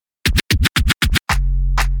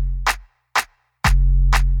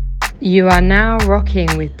You are now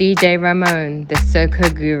rocking with DJ Ramon, the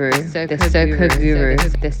Soca Guru, the Soca Guru,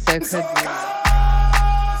 the Soca Guru.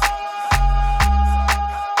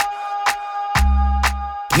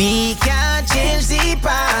 We can't change the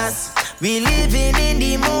past. We living in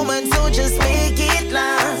the moment, so just make it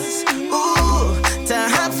last. Ooh, to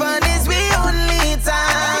have fun is we only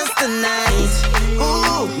task tonight.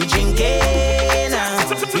 Ooh, we drinking now,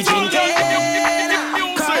 we drinking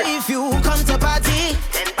now. 'Cause if you come to party,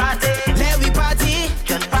 then party. Let we party,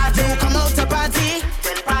 just party. You come out to party,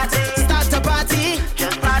 then party. Start to party,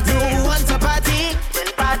 just party. You want to party,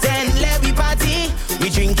 then party. Then let we party, we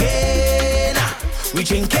drinking now, we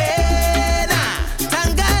drinking.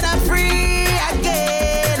 Thank God I'm free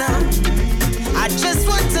again. I just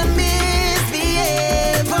want to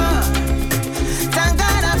misbehave. Thank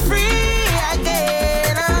God I'm free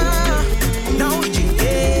again. Now we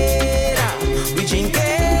drinking, we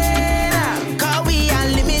drinking. 'Cause we are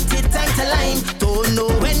limited time to line. Don't know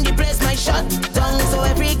when the place might shut down. So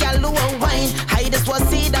every gal who a wine, I just want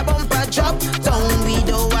see the bumper drop down. We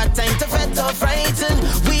don't have time to fret or frighten.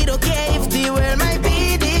 We don't care if the world might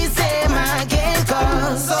be the same again.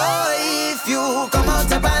 'Cause so if you come out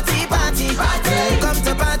to party, party, party. Come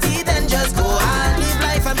to party, then just go out, live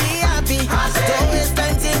life and be happy. Don't waste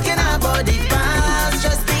time thinking about the past.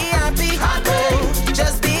 Just be happy, oh,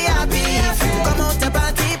 just be happy. If you come out to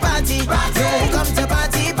party, party, party. Come to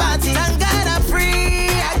party, party. Thank God I'm free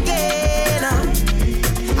again.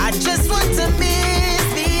 I just want to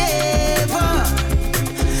misbehave.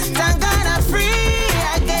 Thank God I'm free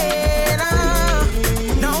again.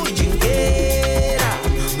 Now we drinking,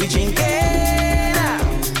 we drinking.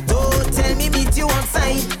 Don't tell me meet you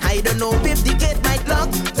outside. I don't know if the gate might lock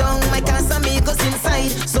down. My Casamigos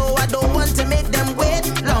inside, so I don't want to make them wait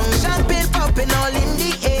long. Champagne popping all in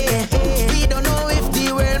the air. We don't know if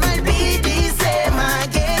the world might be the same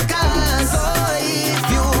again. 'Cause so if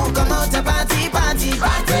you come out to party, party,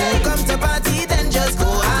 party. Come to party, then just go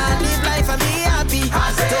out, live life and be happy.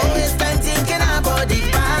 Don't waste time thinking about the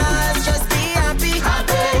past. Just be happy, oh,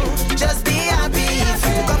 just be happy. If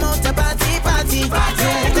you come out to party, party, party.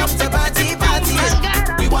 Come to party, party.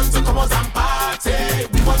 We want to come out and party.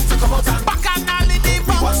 We want to come out and bacchanal in the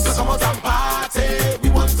box. We want to come out and party. We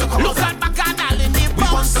want to come out. Look at bacchanal in the box.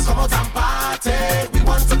 We want to come out and party. We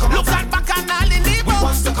want to come out. Look at bacchanal in the box. We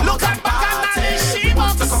want to come out and party. We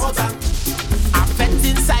want to come out and. I felt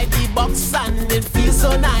inside the box and it feels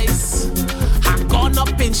so nice. I gone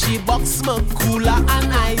up in she box, smoke cooler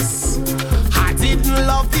and ice. I didn't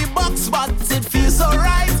love the box, but it feels so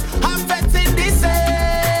right. I'm fetting the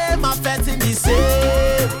same, I'm fetting the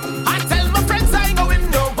same. I tell my friends I ain't going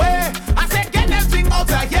nowhere. I say get everything out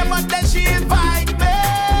of here, but then she invite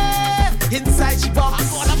me inside she box.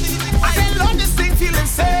 I say Lord, this thing feeling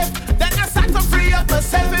safe. Then I start to free up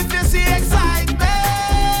myself if you see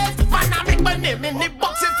excitement. Man, I make my name in the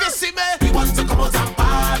box if you see me. We want to come out and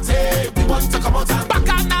party. We want to come out and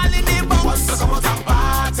bacchanal in the box. We want to come out and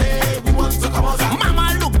party. We want to come out and mama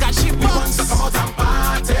look at she box. We want to come out and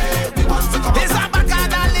party. We want to come out. There's a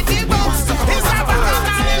bacchanal in the box. There's a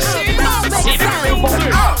bacchanal in the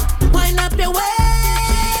box. Wind up your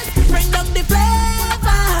waist, bring down the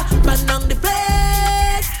flavor, burn down the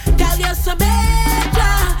place. Girl, you're so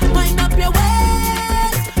better. Wind up your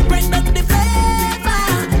waist, bring down the flavor,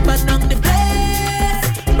 burn down the place.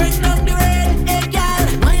 Bring down the red, hey girl.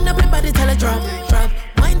 Wind up your body till it drop, drop.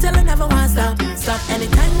 Wind till it never wants stop, stop.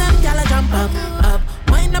 Anytime that girl I jump up, up.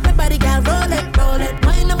 Wind up your body, girl, roll it, roll it.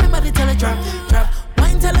 Wind up your body till it drop, drop.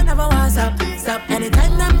 Wind till it never wants stop, stop.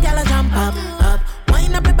 Anytime that girl I jump up, up.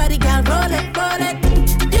 Wind up your body, girl, roll it, roll it.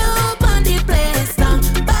 You on the place now,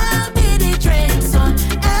 buy me the drinks on.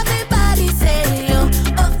 Everybody say yo,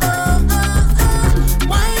 oh oh oh oh.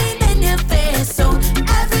 Wind in your face, so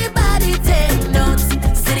everybody take notes.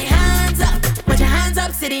 City hands up, put your hands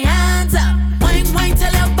up, city hands up. Wine, wine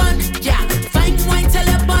till you're bun, yeah. Fine wine till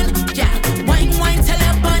you're bun, yeah. Wine, wine till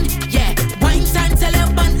you're bun, yeah. Wine time till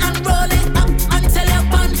you're bun and roll it up until you're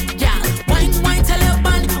bun, yeah. Wine, wine till you're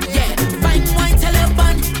bun, yeah. Fine wine till you're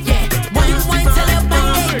bun, yeah. Wine, wine till you're bun,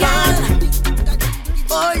 hey girl.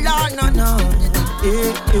 Oh Lord, no, no,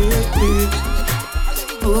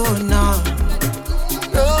 oh no.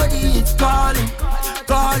 Lord, it's calling,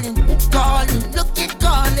 calling, calling. Look, it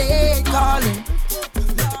calling, calling.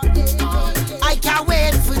 I can't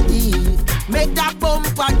wait for thee. Make that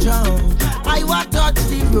bumper jump. I want touch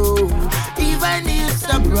the road, even if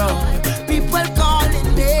it's a brown. People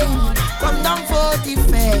calling me, come down for the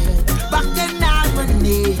fair. Back in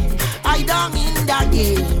harmony, I don't in the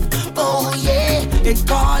game. Oh yeah, it's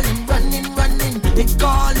calling, running, running. It's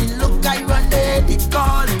calling, look I run it. It's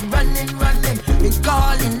calling, running, running. It's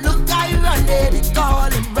calling, look I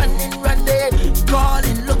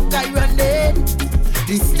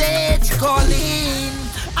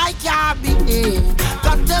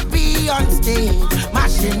we on stage,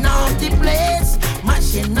 mashing up the place,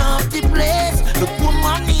 mashing up the place. The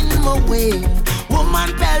woman in my way,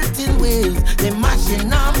 woman belting waves, they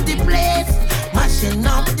mashing up the place, mashing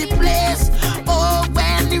up the place. Oh,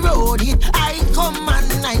 when the road hit, I come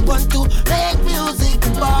and I want to make music,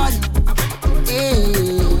 boy.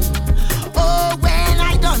 Hey. Oh, when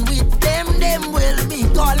I done with them, them will be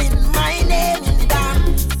calling my name in the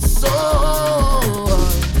dance. So,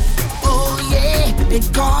 oh yeah, they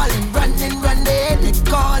calling, running, running, they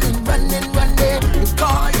calling, running, running, they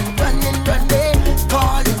calling, running, running,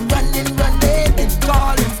 calling, running, running, they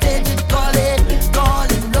calling, stage is calling,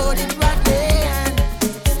 calling, loading, running,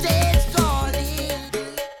 stage calling.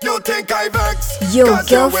 You think I vex? Your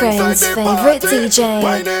girlfriend's favorite DJ,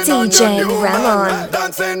 DJ Ramon.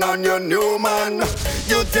 Dancing on your new man.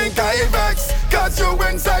 You think I vex? Cause you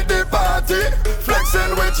inside the party,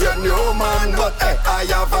 flexing with your new man. But hey, I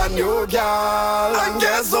have a new girl. And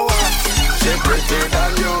guess what? She prettier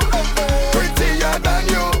than you, prettier than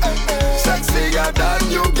you, sexier than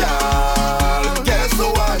you, girl. Guess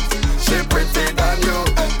what? She prettier than you,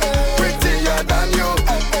 prettier than you,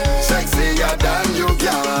 sexier than you,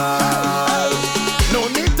 girl. No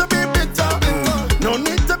need to be bitter, no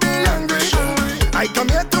need to be angry. I come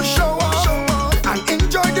here to show off and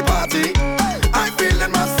enjoy the party. I'm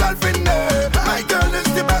feeling myself in there. My girl is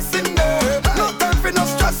the best in there. No time for no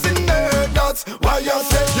stress in there. That's why you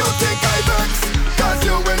say you think I vex. Cause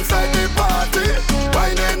you inside the party,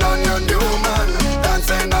 whining on your new man,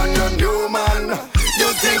 dancing on your new man. You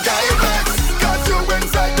think I vex. Cause you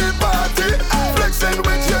inside the party, flexing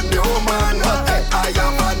with your new man. But hey, I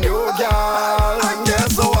am a new girl. And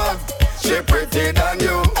guess what? She prettier than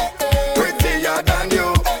you, prettier than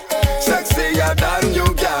you, sexier than you,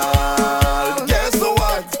 girl. Guess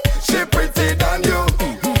what? She prettier than you,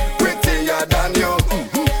 prettier than you,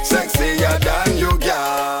 sexier than you,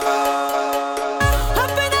 girl.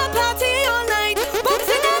 Up in a party all night,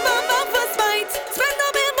 boxing a bum bum for spite. Spend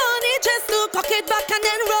all my money just to cock it back and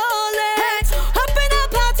then roll it. Up in a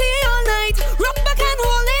party all night, rock back and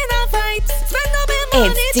roll in a fight. Spend all my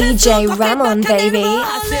money It's just DJ to cock it Ramon, back and then baby. roll it.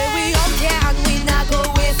 I say we out here and we not go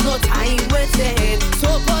waste no time with it. So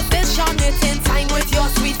position it in time with your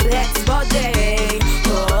sweet flex body.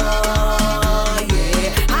 Oh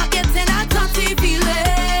yeah, I get in a dirty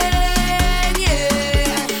feeling,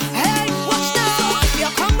 yeah. Hey, watch now, if you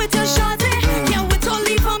come with your shawty, can't wait to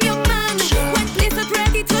leave from your man. When place it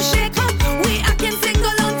ready to shake up, we acting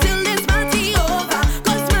single until this party over.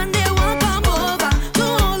 Cause man they won't come over to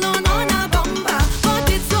hold on a bumper. But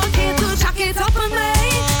it's okay to jack it up on me.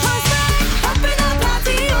 Cause I up in a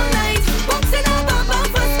party all night, boxing a bumper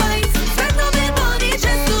for spite. Spend all my money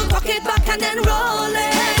just to cock it back and then roll it.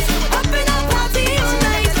 Up in a party all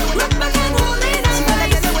night, rock back and roll it and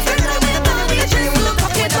fight. Spend all my money just to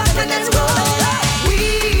cock it back and then roll it.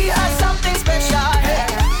 We are something special, hey,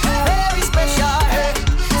 very special, hey,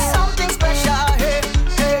 something special, hey,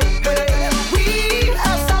 hey, hey. We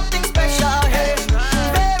are something special, hey,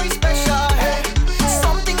 very special, hey,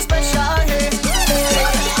 something special, hey.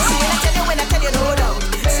 See when I tell you no doubt.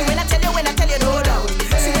 See when I tell you no doubt.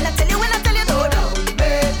 See when I tell you no doubt.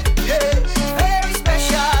 Hey, hey, very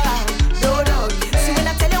special, no doubt. See when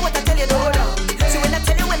I tell you no doubt. See when I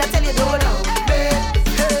tell you no doubt. Hey,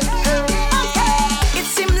 hey, hey. It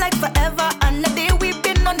seemed like forever and a day we've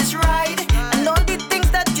been on this ride. And all the things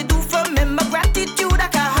that you do for me, my gratitude I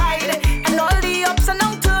can hide. And all the ups and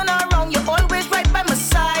downs turn around, you're always right by my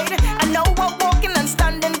side. And now I'm walking and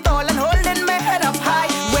standing tall and holding my head up high.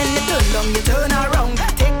 When you turn down, you turn around.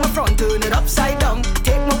 Take my front, turn it upside down.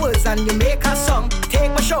 Take my words and you make a song.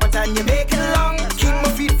 Take my short and you make it long. Keep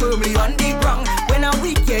my feet firmly on the ground. When I'm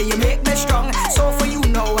weak, yeah, you make me strong. So for you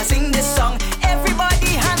now, I sing this song.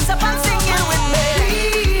 Everybody hands up and sing it with me.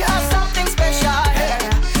 We are something special, hey,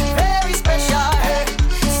 very special, hey,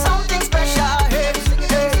 something special, hey,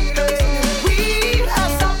 hey, hey. We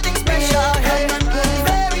are something special, hey,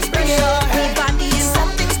 very special, hey,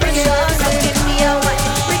 something special. Come give me a wine,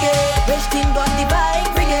 bring it. Which team got the vibe?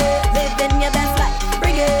 Bring it. Living your best life,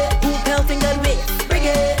 bring it. Who pelting the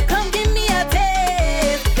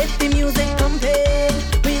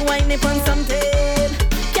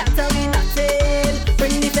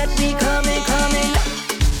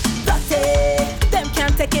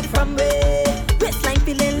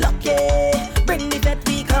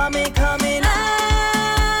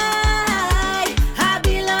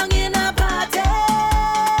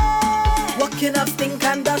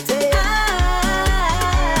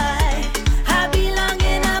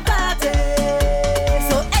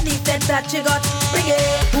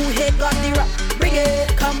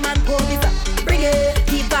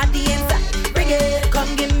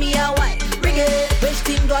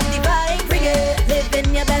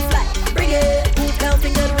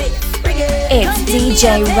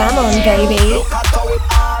DJ Ramon, baby. Look at how it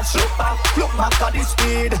arch. Look back at the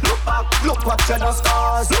speed. Look back, look what you done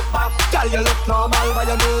scars. Look back, girl, you look normal, but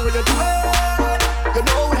you know what you're doing. You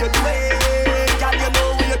know what you're doing, girl, you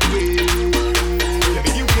know what you're doing. You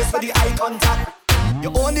give you place for the eye contact.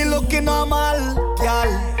 You only looking normal,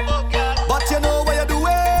 girl, but you know what you're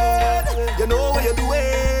doing. You know what you're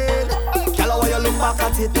doing. Girl, how you look back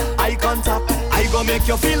at it, eye contact. I go make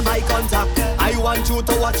you feel my contact. I want you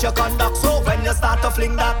to watch your conduct. So when you start to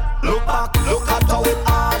fling that, look back, look at how it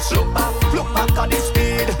arch. Look back at the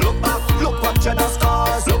speed. Look back, look what you done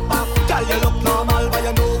scars. Look back, girl, you look normal, but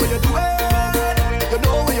you know what you're doing. You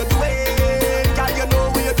know what you're doing, girl, you know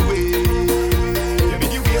what you're doing. You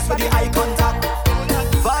mean you waste for the eye contact.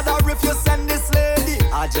 Father, if you send this lady,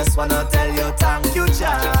 I just wanna tell you thank you,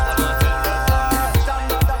 child.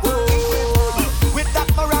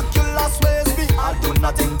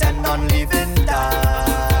 Not intend on leaving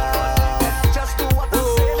that. Just do what I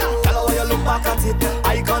say. Tell her how you look back at it.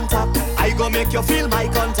 Eye contact. I go make you feel my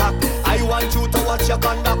contact. I want you to watch your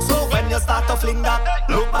conduct. So when you start to fling that,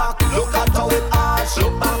 look back, look at how it arch.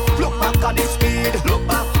 Look back at the speed. Look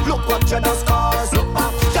back, look what you done scars. Look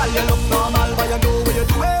back, girl, you look normal, but you know what you're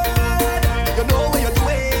doing. You know what you're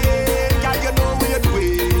doing, girl, you know what you're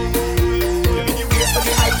doing. You waste for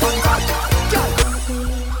the eye contact, girl.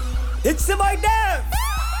 It's about them.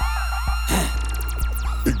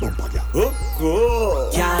 Big bumper, yeah. Oh,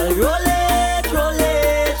 go. Girl, roll it, roll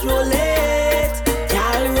it, roll it.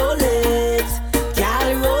 Girl, roll it, girl,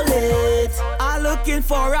 roll it. I'm looking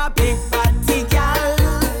for a big body, girl.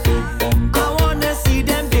 I wanna see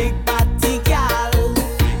them big body, girl.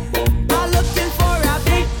 I'm looking for a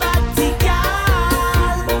big body, girl.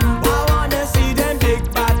 I wanna see them big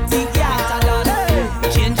body,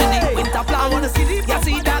 girl. Changing the winter plan. I wanna see the, you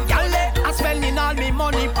see that girl. I'm spending all me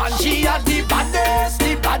money on she at the baddest,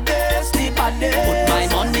 the baddest, the baddest. Put my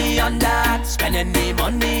money on that, spending me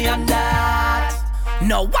money on that.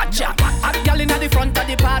 Now watch out, a girl inna the front of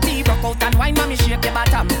the party, rock out and wine, mommy shake your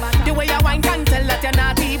bottom. The way you wine can tell that you're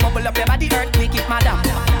naughty, bubble up your body, earthquake it, madam.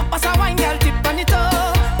 Pass a wine, girl, tip on the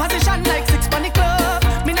toe, position like 6 on the club.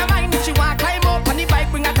 Me no mind if she want climb up on the bike,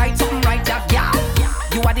 bring a tight something right, yeah.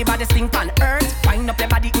 You are the baddest thing on earth. Wind up your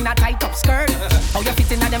body in a tight up skirt. How you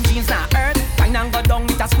fit in a them jeans now earth. Wine and go down,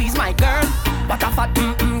 it a squeeze my girl. What a fat,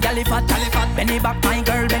 galley fat. Benny back, my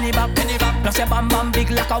girl, benny back. Plus your bam bam big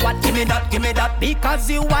like a what? Give me that. Because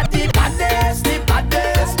you are the baddest, the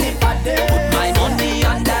baddest, the baddest. Put my money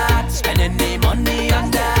on that, spending me money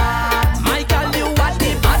on that. My girl, you are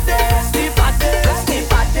the baddest, the baddest, the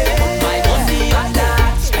baddest. Put my money on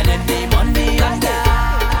that, spending me money on that.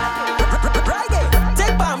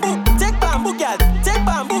 Take bamboo, girl.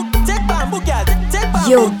 Take bamboo, girl. Take bamboo.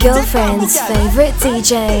 Your girlfriend's favorite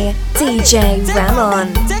DJ, DJ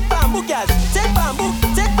Ramon. Take bamboo, girl. Take bamboo,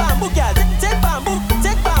 girl. Take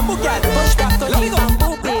bamboo, girl. Push back to the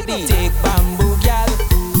bamboo, baby. Take bamboo, girl.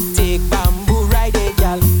 Take bamboo, ride it,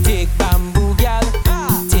 girl. Take bamboo, girl.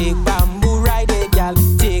 Take bamboo, ride it, girl.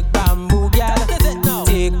 Take bamboo, girl.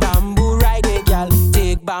 Take bamboo, ride it, girl.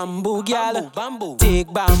 Take bamboo, girl.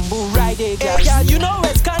 Take bamboo, ride it, girl. Hey, girl, you know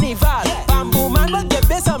it's carnival. Bamboo man will give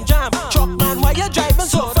me some jam. Truck man, why you driving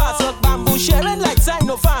so fast? Look, bamboo sharing like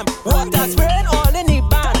Sinopharm. Water spraying all in the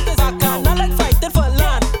band. Bacana like fighting for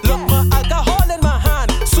land. Look, my alcohol in my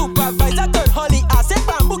hand. Supervisor turn holly. I said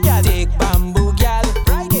bamboo, girl. Take bamboo, girl.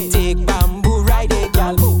 Take bamboo, ride it,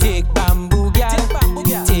 girl. Take bamboo, girl.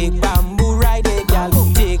 Take bamboo, ride it, girl.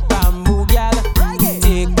 Take bamboo, girl.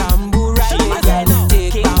 Take bamboo, ride it, girl.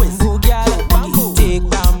 Take bamboo, girl. Take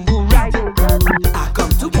bamboo, ride it, girl. I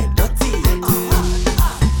come to get dirty.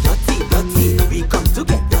 Dirty. We come to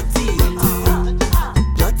get dirty.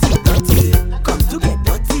 Dirty. Come to get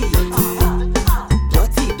dirty.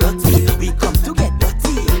 Dirty. We come to get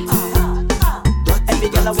dirty. Every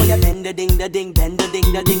girl a wire bend the ding the ding, bend the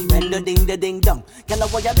ding the ding, bend the ding the ding dong. Girl a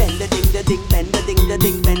wire bend the ding the ding, bend the ding the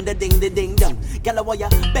ding, bend the ding the ding dong. Girl a wire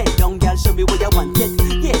bend down, girl show me what you want it.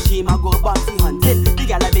 Yeah, she ma go bouncy hunting. The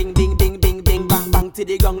girl a bing bing bing bing bing bang bang to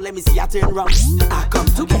the gong. Let me see her turn round. I come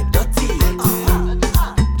to get dirty.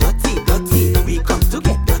 Dirty. We come to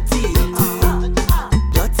get dirty.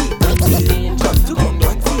 Dirty. Come to get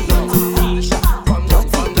dirty.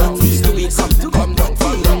 Dirty. We come to get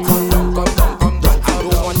dirty. I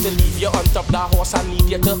don't want to leave you on top that horse. I need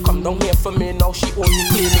you to come down here for me now. She only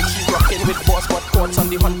claiming she rocking with boss, but courts on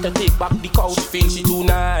the hunt to take back the couch. She feels she too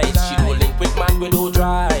nice. She don't link with man with no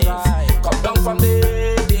drive. Come down from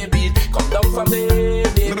there, baby. Come down from there,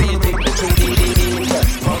 baby. Take me to the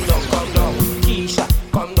come down. Keisha,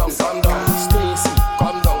 come down. Stacy,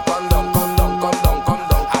 come down.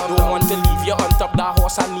 I don't want to leave you on top that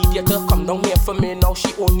horse. I need you to come come down here for me now.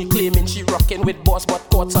 She only claiming she rocking with boss, but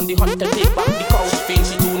caught on the hunt to take back the couch. Feel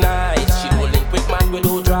she too nice. She don't link with man with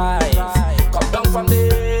no drive. Come down from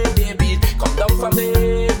there, baby. Come down from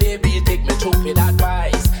there, baby. Take me through with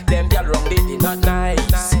advice. Them girl wrong, they not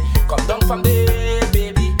nice. Come down from there,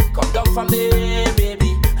 baby. Come down from there,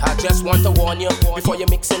 baby. I just want to warn you before you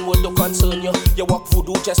mixing would to concern you. You walk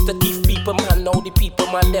voodoo just to thief people, man. Now the people,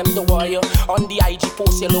 man, them the warrior. On the IG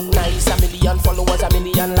post, you look nice. 1 million followers, 1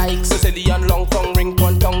 million likes. Sicilian long tongue, ring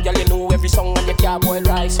one tongue. Girl, you know every song on your car, boy,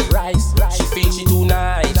 rise. She feels she too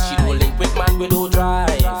nice. She don't link with man with no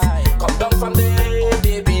drive. Come down from there,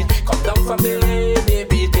 baby. Come down from there,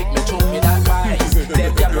 baby. Take me through with that vice.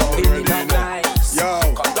 Them girl rock it, not nice.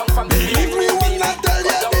 Come down from there. If me wanna tell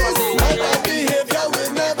you this, my behavior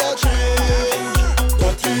will never change.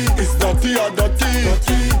 Dirty is dirty or dirty.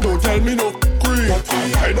 Don't tell me no creep.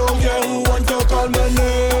 I don't care who want to call my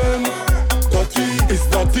name. Dirty is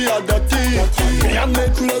dirty or dirty. Me and my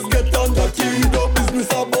clothes get on dirty. No business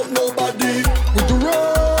about nobody. With the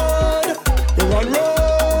road, we run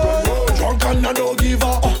road. Drunk and I don't give a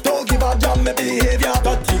damn my behavior.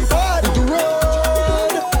 Dirty with the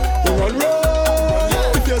road, we run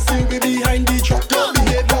road. If you see me behind the truck, your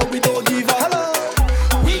behavior we don't give a hello.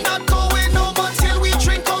 We not going home until we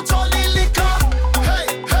drink out all the liquor. Hey,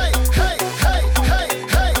 hey, hey, hey, hey,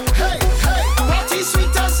 hey, hey, hey. Party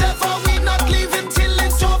sweet as ever, we not leaving till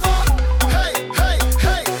it's over. Hey, hey,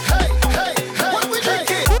 hey, hey, hey, hey. When we drink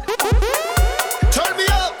it, turn me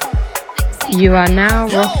up. You are now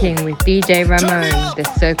rocking with DJ Ramon, the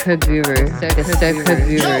Soca Guru, the Soca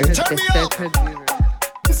Guru, the Soca Guru.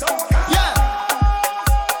 Yeah.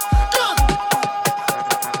 Good.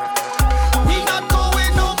 We not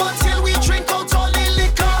going home until we drink out all the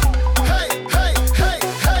liquor. Hey, hey, hey,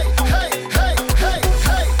 hey, hey, hey, hey,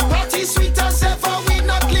 hey. Party sweet as ever, we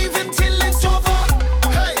not leaving till it's over.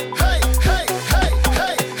 Hey, hey, hey, hey,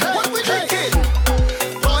 hey, hey. When we drinking,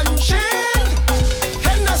 punching,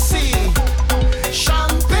 Hennessy,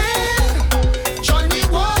 champagne, Johnny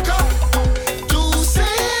Walker, Douce,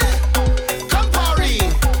 Campari,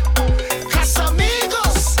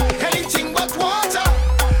 Casamigos, anything but water.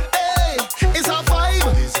 Hey, it's a vibe.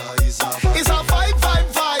 It's a vibe.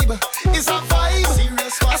 It's a vibe.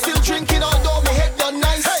 I still drinking although my head done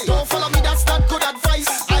nice. Don't follow me, that's not good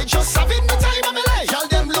advice. I just having the time of my life. Tell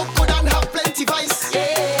them look good and have plenty vice.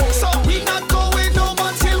 So we not going home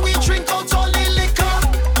until we drink out all the liquor.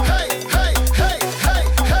 Hey, hey, hey, hey,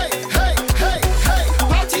 hey, hey, hey, hey.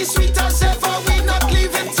 Party sweet as ever, we not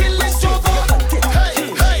leaving till it's over.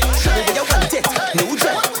 Hey, hey, hey, You want it? No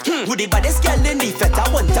dress. Who the baddest girl in the fet? I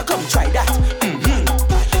want to come try that.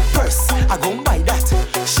 Purse, I gon' buy that.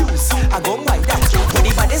 Shoes, I gon' buy that. Who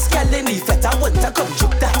the baddest girl in the fet? I want to come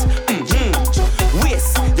juke that.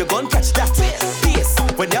 Waist, you gon' catch that. Pace,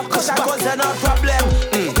 when you push back, cause no problem.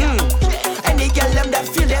 Any girl them that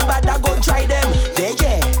feel them bad, I gon' try them.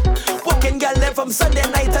 Yeah. Walking girl them from Sunday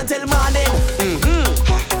night until morning.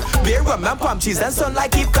 Beer rum and palm cheese and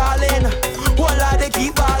sunlight keep calling. Whole lot they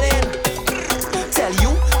keep balling. Tell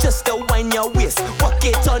you just to wind your waist, walk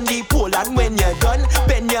it on the pole, and when you're done,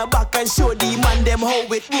 bend your back and show the man them how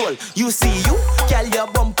it roll. You see you, girl, your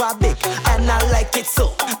bumper big, and I like it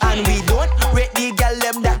so. And we don't rate the girl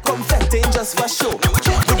them that come fetting just for show.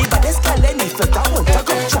 With the baddest girl any fit, I want to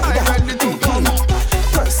come try that.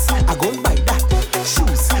 Purse, I gon' buy that.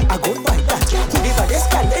 Shoes, I gon' buy that. With the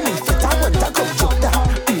baddest girl any fit, I want to come juke that.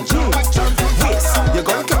 Waist, you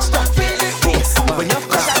gon' catch that. Pace, when you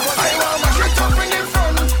push that. I want my shit up in the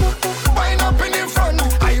front, wind up in the front.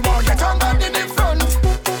 I want get on bad in the front,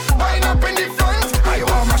 wind up in the front. I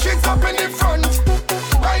want my shit up in the front,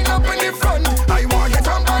 wind up in the front. I want get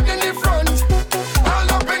on bad in the front, all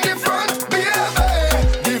up in the front. Baby,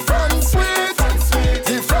 the front sweet,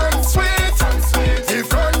 the front sweet, the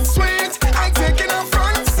front sweet. I taking a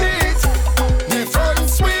front seat. The front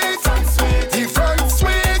sweet, the front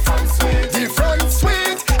sweet, the front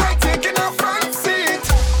sweet. I taking a front seat.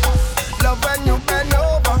 Love when you bend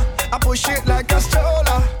over, I push it like a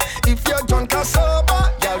stroller. If you're drunk or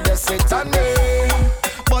sober, girl, just sit on me.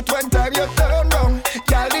 But when time you turn round,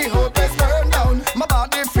 girl, the hope is burned down. My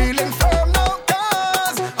body feeling firm now,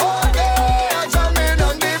 cause all day I jam in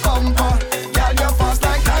on the bumper. Girl, you're fast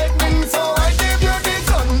like lightning, so I give you the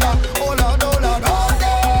thunder. Oh Lord, all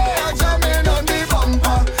day I jam in on the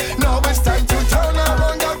bumper. Now it's time to turn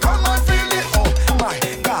around, girl, come and feel it. Oh my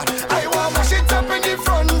God, I want my shit up in the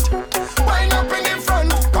front, wind up in the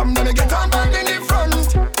front. Come down and get on back in the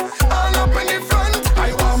front, all up in the front.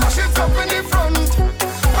 I want my shit up in the front,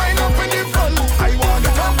 wind up in the front. I want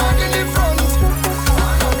get on back in the front,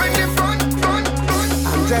 all up in the front.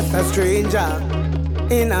 I'm just a stranger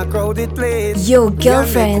in a crowded place. Your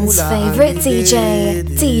girlfriend's favorite DJ,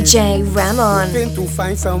 DJ Ramon. Hoping to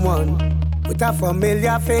find someone with a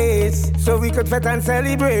familiar face, so we could fit and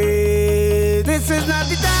celebrate. This is not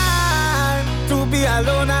the time to be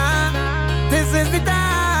alone. This is the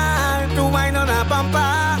time to wine on a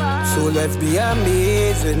bumper. So let's be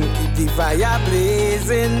amazing, keep the fire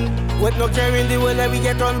blazing. With no care in the world that we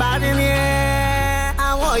get on bad in here.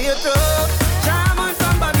 I want you to charm on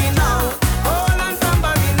somebody now. Hold on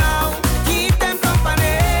somebody now. Keep them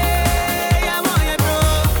company. I want you to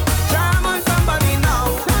charm on somebody now.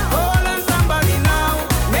 Hold on somebody now.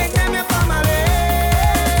 Make them your family.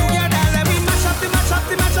 Together let me mash up the bass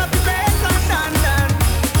and dan dan.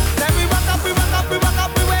 Let me walk up, we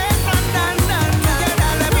waist and dan dan. Together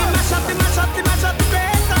let me mash up the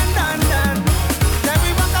bass and dan dan. Let me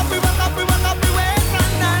walk up, we waist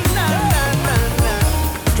and dan dan.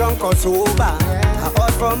 Drunk or sober, I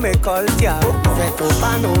out from a culture. Set to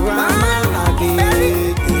panorama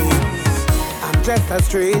again. I'm just a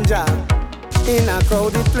stranger in a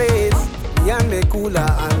crowded place. Me and me cooler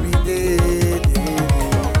and we did.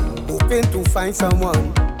 Hoping to find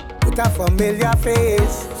someone with a familiar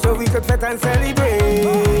face, so we could fit and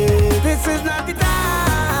celebrate. This is not the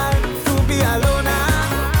time to be alone.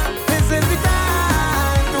 This is the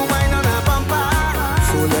time to wine on a bumper.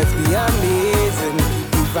 So let's be amazing, keep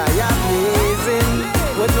the fire blazing.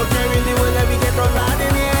 With no care in the world that we get on bad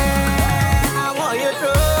in here. I want you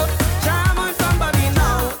to charm on somebody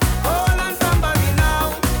now. Hold on somebody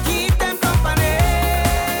now. Keep them company.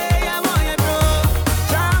 I want you to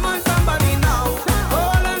charm on somebody now.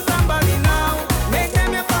 Hold on somebody now. Make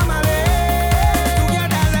them your family.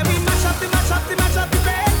 Together let me mash up the bass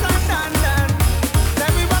and dan dan.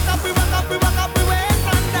 Let me walk up, we waist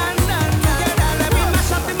and dan dan. Together let me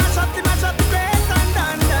mash up the bass and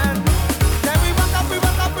dan dan. Let me walk up, we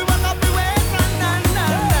waist and dan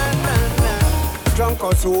dan. Drunk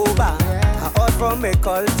or sober, I out from a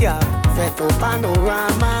culture. Set to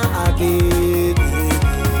panorama again.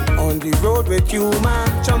 On the road with you, man,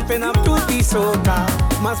 jumping up to the soca.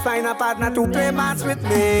 Must find a partner to play bass with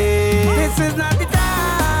me. This is not the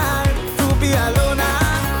time to be alone.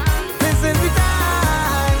 This is the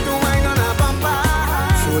time to wine on a bumper.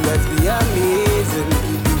 So let's be amazing,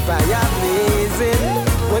 keep the fire blazing.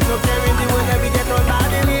 With no care in the world that we get on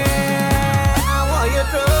bad in here. I want you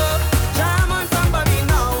to charm on somebody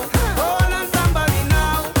now. Hold on somebody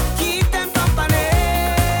now. Keep them company.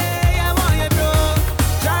 I want you to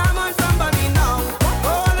charm on somebody now.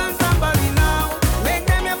 Hold on somebody now. Make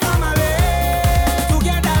them your family.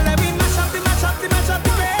 Together let me mash up the bass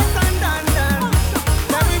and dan dan.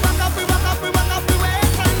 Let me walk up, we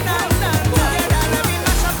waist and dan dan. Together let me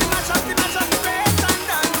mash up the bass and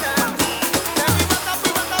dan dan. Let me walk up,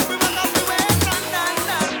 we waist and dan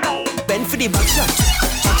dan. Bend for the back shot,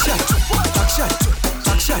 back shot, back shot,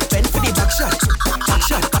 back shot. Bend for the back shot, back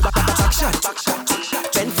shot, back shot.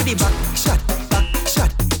 Bend for the back shot, back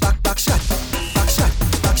shot, back shot, back shot,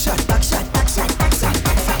 back shot, back shot, back shot, back shot,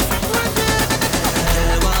 back shot.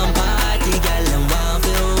 Girl want party, girl want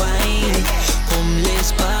to wine. Come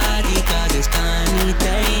let's party 'cause it's party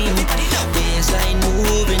time. Baseline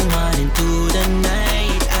moving on into the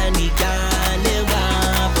night, and the girl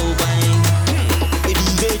want to wine.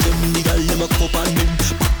 The girl them a cup on me.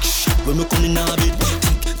 When me come in a bit,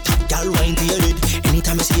 girl wine to your head.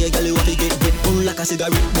 Anytime I see a girl, you have to get wet. Burn like a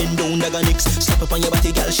cigarette, bend down like a nix. Slap up on your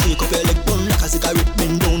body, girl, shake up your leg. Burn like a cigarette,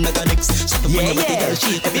 bend down like a nix. Slap up on your body, girl,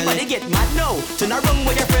 shake up your leg. Everybody get mad now. Turn around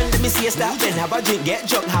with your friend, let me see you stop. Then have a drink, get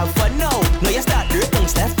drunk, have fun now. Now you start your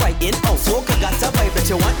things, left, right, in, out. So I got a vibe that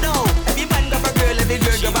you want now. Every man grab a girl, every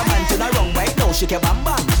girl grab a man. Turn around right now, shake your bam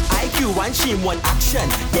bam. IQ one shame, one action.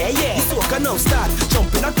 Yeah, yeah. So I can now start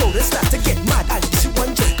jumping and roll and start to get mad. And she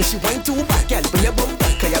one jump, 'cause she wine too back, girl. Bring your bum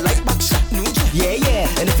back, 'cause you like back shot. Yeah, yeah.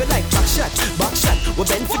 And if you like back shot, we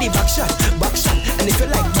bend for the back shot, back shot. And if you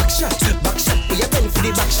like back shot, we bend for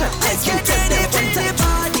the back shot. Let's get ready for the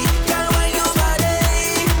party, girl, wine your body.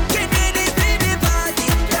 Get ready for the party,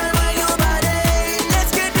 girl, wine your body.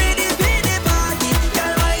 Let's get ready for the party,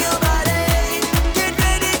 girl, wine your body. Get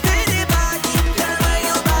ready for the party, girl, wine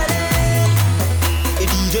your body. The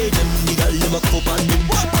DJ them, the girl them a cup on me.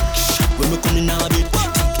 When me come in a bit,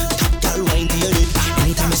 girl wine to your head.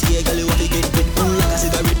 Anytime I see a girl, you have to get wet. Burn like a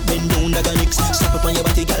cigarette, bend down like a nix. Slap up on your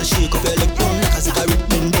body, girl, shake up your leg. Burn like a cigarette,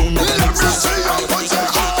 bend down like a nix. Slap up on your body, girl,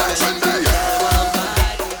 shake up your leg.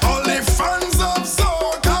 Only fans of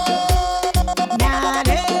soca.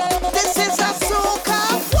 This is a soca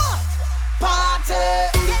what? Party,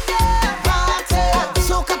 party.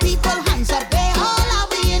 Soca people, hands up there. All are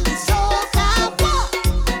we in the soca what?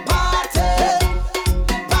 Party,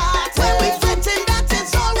 party. When we fitting, that is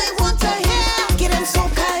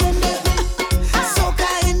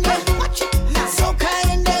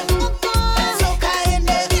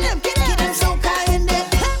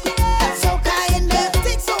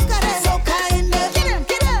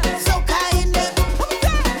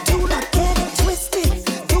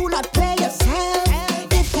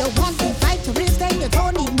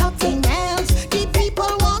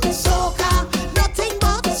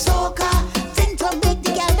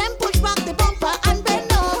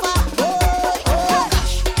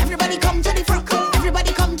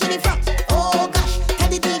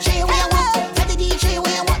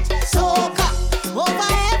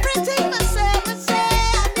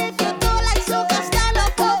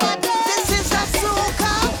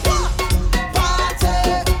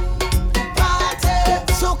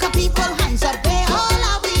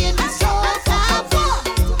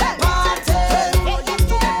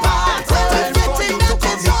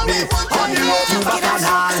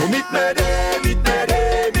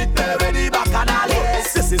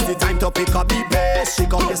pick up the pace.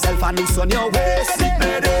 Shake up yourself and loosen your waist. Beat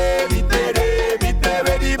me there, beat me there, beat me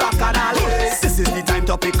with the bacchanal bass. This is the time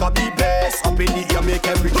to pick up the pace. Up in the air, make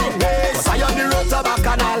everything bass. 'Cause I on the road to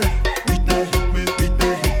bacchanal. Beat me, beat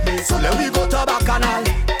me, beat me. So let me go to bacchanal.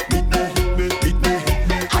 Beat me, beat me, beat me.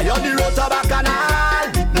 I on the road to bacchanal.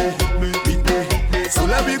 Beat me, beat me, beat me. So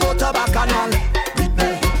let me go to bacchanal. Beat me,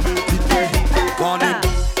 beat me. Go on in.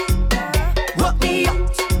 Work me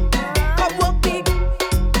out. Come work me.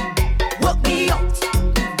 Work me out.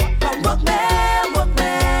 Come work me, work me,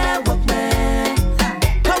 work me.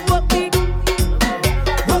 Come work me.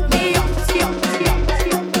 Work me out.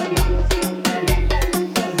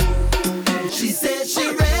 She said she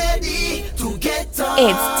ready to get on.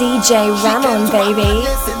 It's DJ Ramon, baby.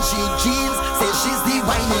 Listen, she jeans, says she's the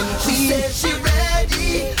whining queen. She said she ready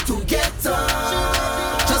to get on.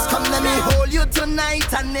 Just come let me hold you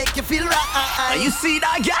tonight and make you feel right. You see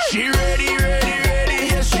that girl? She ready, ready, ready.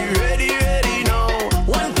 Yes, she ready, ready now.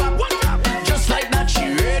 One clap, just like that. She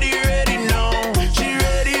ready, ready now. She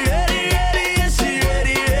ready, ready, ready. Yes, she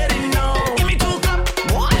ready, ready now. Give me two clap.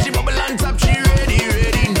 She bubble on top. She ready,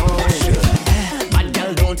 ready now. Bad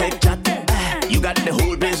girl, don't take chat. You got the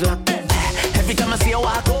whole place locked. Every time I see you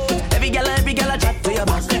walk out, every girl I chat to your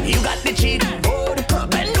back. You got the cheat code.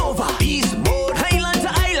 Bend over, beast mode. Island to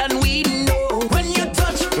island, we know. When you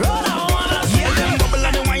touch, roll I wanna see them bubble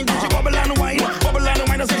and wine. She bubble and wine, bubble and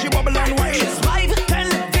wine. I say she bubble and wine. It's 5, 10,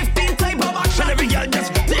 15 type of action. Every girl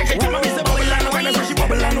just take it. Come on, me say bubble and wine. I say she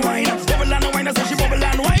bubble and wine, bubble and wine. I say she bubble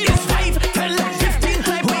and wine. It's 5, 10, 15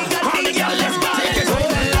 type. We got all the girls let's take it. Oh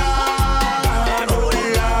Lord, oh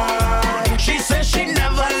Lord. She says she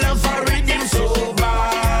never loved her rhythm so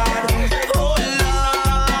bad. Oh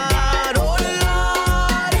Lord, oh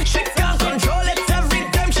Lord. She can't control it every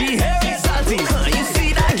time she hears it salty. You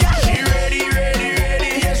see that girl? She ready, ready,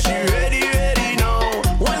 ready. Yes, she ready, ready now.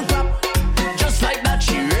 One clap, just like that.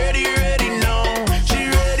 She ready, ready now. She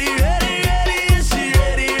ready, ready, ready. Yes, she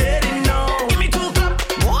ready, ready now. Give me two clap.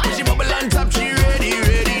 She bubble on top. She ready,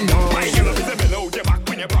 ready now. My girl is a below your back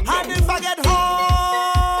when you rock. And if I get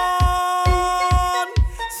home,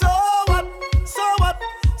 so what? So what?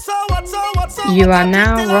 So what? So what? So You what? are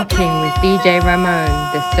now rocking with DJ Ramon,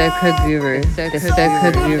 the Soca Guru, the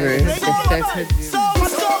Soca Guru, the Soca Guru. So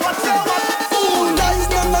what? So what? So what? Ooh, guys,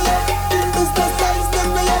 none of you in business, guys,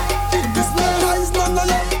 none of you in business, guys, none of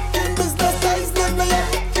you in business, guys, none of you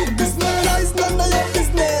in business, guys, none of you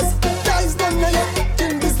business, guys, none of you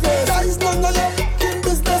in business, guys, none of you in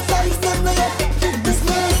business, guys, none of you in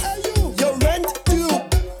business. Your rent due,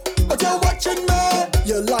 but you're watching me.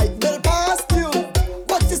 Your light bill past due,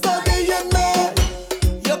 but you're studying me.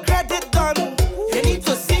 Your credit done. You need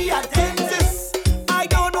to see a dentist. I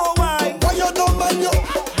don't know why. Why you don't mind your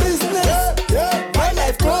business? Yeah, my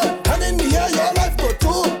life good, and in the air your life good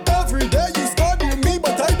too. Every day you study me,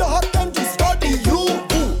 but I don't have time to study you.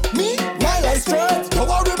 Me, my life straight. Don't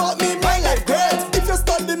worry about me, my life great. If you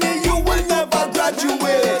study me, you will never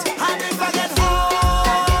graduate. And if I get home,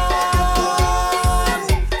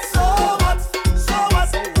 so what? So what?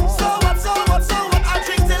 So what? So what? So what? I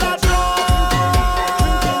drink till I drunk.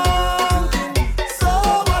 So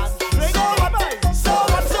what? So what? So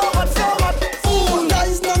what? So what? So what? Ooh,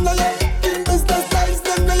 guys, none of you in business, guys,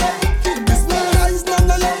 none of you in business, guys,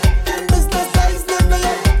 none of you in business, guys, none of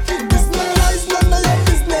you in business, guys, none of you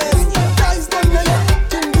business, guys, none of you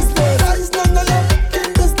in business, guys, none of you in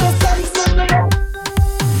business, guys, none of you.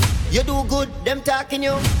 You do good, them talking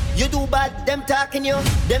you. You do bad, them talking you.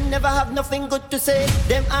 Them never have nothing good to say.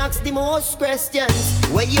 Them ask the most questions.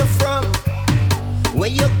 Where you from? Where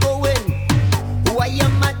you going? Who are your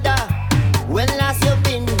mother? When last you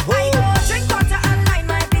been home? Drink water and mind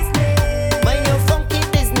my business. Mind your funky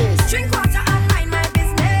business. Drink water and mind my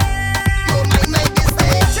business. You mind my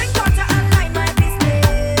business. Drink water and mind my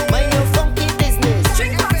business. Mind your funky business.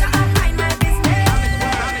 Drink water and mind my business.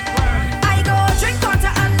 I go drink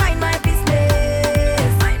water and mind my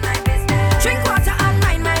business. Mind my business. Drink water and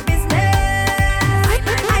mind my business. I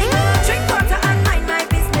go drink water and mind my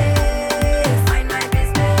business. Mind my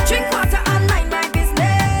business. Drink water and mind my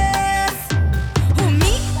business. Who me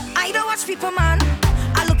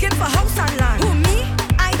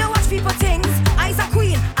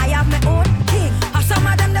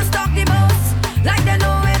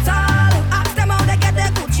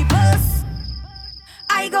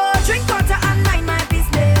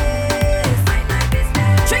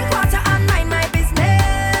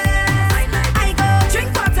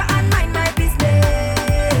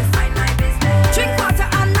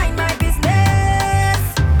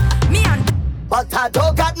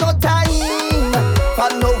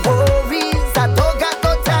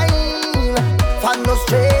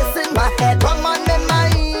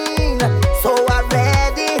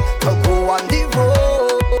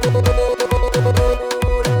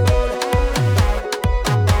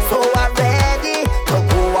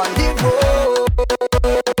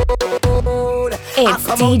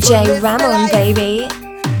DJ Ramon, baby.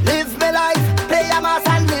 Live me life, play a mass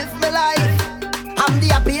and live me life. I'm the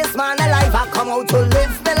happiest man alive. I come out to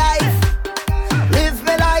live me life. Live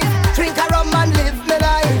me life, drink a rum and live me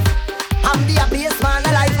life. I'm the happiest man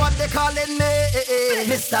alive. What they calling me?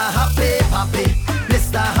 Mr. Happy Papi,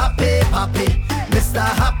 Mr. Happy Papi, Mr.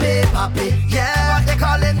 Happy Papi. Yeah, what they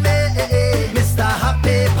calling me? Mr.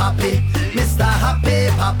 Happy Papi, Mr. Happy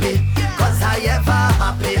Papi. Cause I ever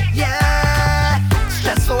happy. Yeah,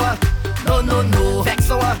 stress for no, vex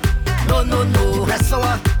for no, depress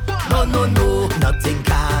for no, nothing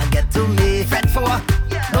can get to me. Fret for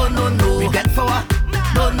no, regret for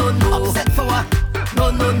no, upset for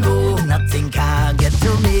no, nothing can get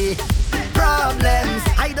to me. Problems,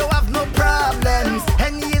 I don't have no problems.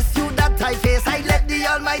 Any issue that I face, I let the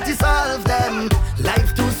Almighty solve them.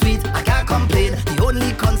 Life too sweet, I can't complain. The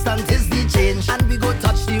only constant is the change, and we go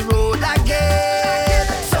touch the road again.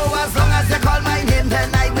 So as long as you call my name,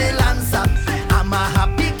 then I will answer. I'm a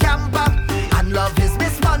happy camper, and love is my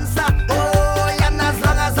sponsor. Oh, and as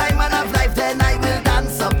long as I'm man of life, then I will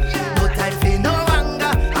dance up. No time for no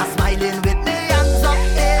anger, I'm smiling with me hands up.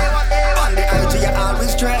 On the IG you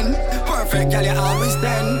always trend, perfect girl you always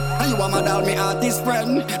then. And you are my doll, me artist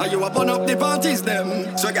friend, and you are burn up the parties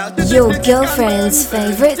them. So girl, Your girlfriend's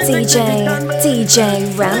favorite DJ,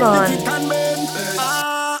 DJ Ramon.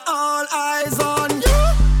 All eyes on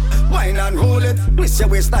you. Wine and roll it, twist your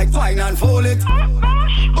waist like wine and fold it.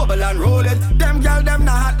 Bubble and roll it, them girl them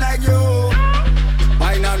not hot like you.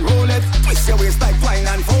 Wine and roll it, twist your waist like wine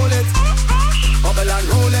and fold it. Bubble and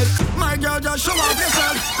roll it, my girl just show off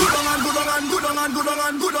yourself. Good on and good on and good on and good on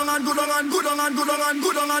and good on and good on and good on and good on and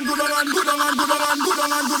good on and good on and good on and good on and good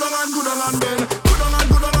on and good on and good on and then good on and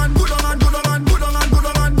good on and good on and good on and good on and good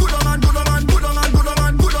on and good on and good on and good on and good on and good on and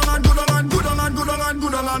good on and good on and good on and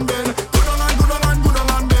good on and then good on and good on and good on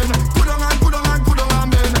and then good on and good on and good on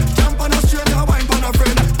and then jump on a stranger, wine on a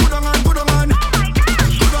friend. Good on and good on and good on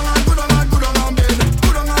and good on and good on and then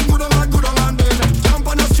good on and good on and good on and then jump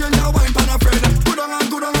on a stranger, wine on a friend. Good on and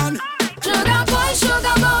good on and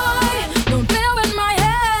Sugar boy, don't play with my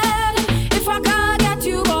head. If I can't get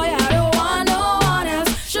you, boy, I don't want no one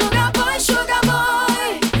else. Sugar boy,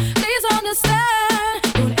 please understand.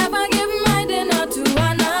 Don't ever give my dinner to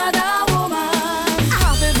another woman.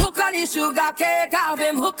 I've been hooked on the sugar cake, I've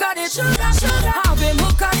been hooked on the sugar. I've been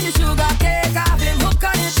hooked on the sugar cake, I've been hooked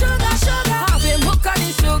on the sugar. I've been hooked on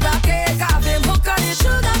the sugar cake, I've been hooked on the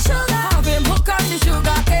sugar. I've been hooked on the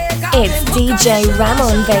sugar cake. It's DJ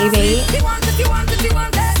Ramon, baby. You want it, you want it, you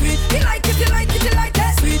want it. Sweet, you like it, you like it, you like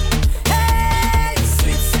it. Sweet, hey,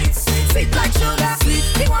 sweet like sugar. Sweet,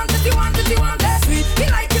 you want it, you want it, you want it. Sweet, you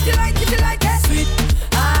like it, you like it, you like it. Sweet,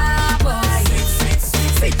 ah boy,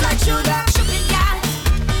 sweet like sugar. Stupid girl,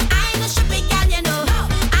 I ain't no stupid girl, you know.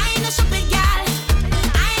 I ain't no stupid girl,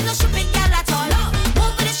 I ain't no stupid girl at all.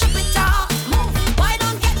 Move with the stupid talk, move. Boy,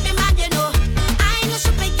 don't get me mad, you know. I ain't no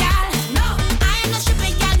stupid girl, no. I ain't no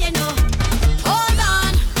stupid girl, you know. Hold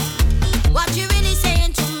on, what you really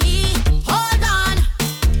saying to me? Hold on,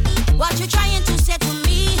 what you trying to say to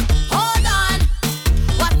me? Hold on,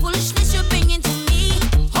 what foolishness you bringing to me?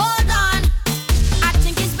 Hold on, I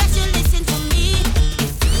think it's best you listen to me.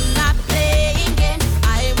 If you're not playing games,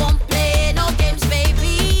 I won't play no games,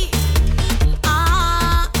 baby.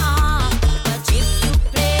 But if you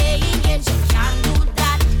playing games, you can do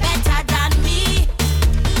that better than me.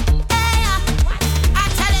 Hey,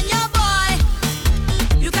 I'm telling you, boy,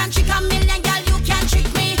 you can trick a million, girl, you can trick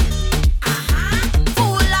me.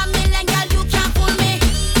 Fool a million, girl, you can fool me.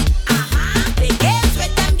 The games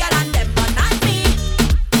with them, girl, and them, but not me.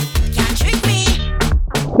 Can't trick me.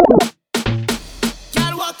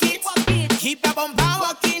 Girl, walk it, keep that bumper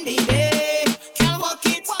walking the day. Girl, walk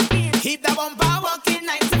it, keep that bumper walking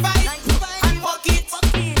 95. And walk it,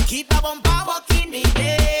 keep that bumper walking the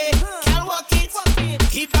day. Girl, walk it,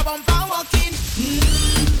 keep that bumper walking.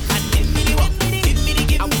 And give me the walk, give me the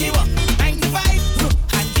walk 95.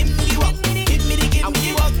 And give me the walk, give me the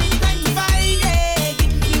walk 95. Yeah,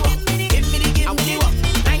 give me the walk, give me the walk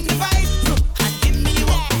 95. And give me the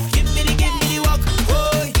walk, give me the walk.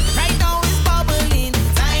 Oh, right now it's bubbling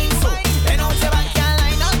time, so bend out your back and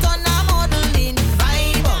line out on a modeling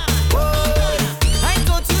vibe. Oh, I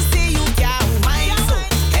thought you say you can't mind, so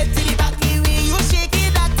head to the back the way you shake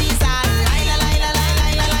it, that is a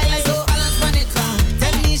lie. So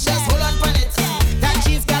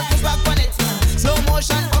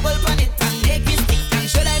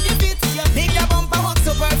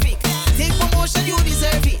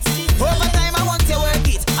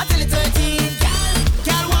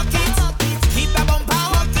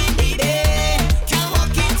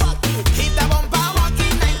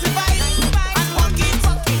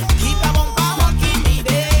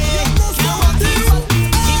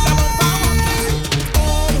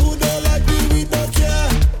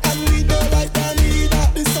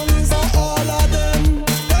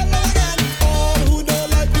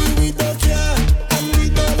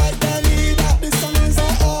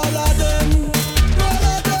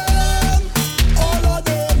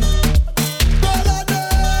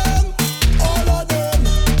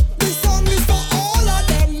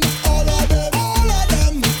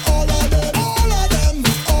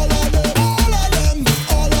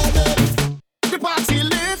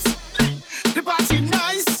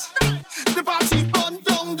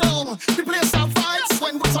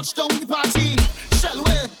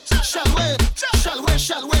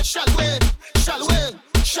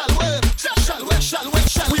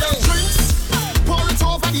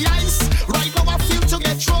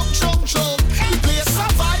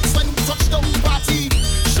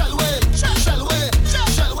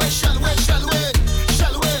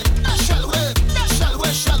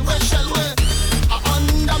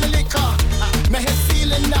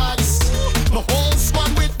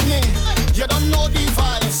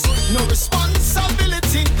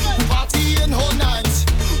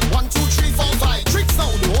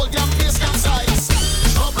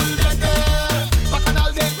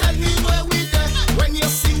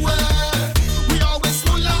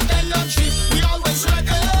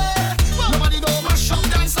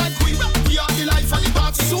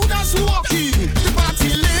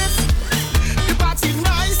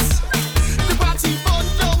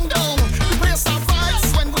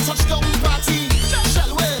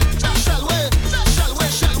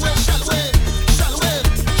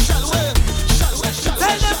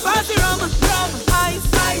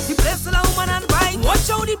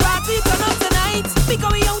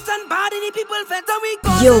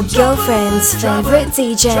Your girlfriend's favorite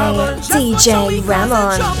DJ, DJ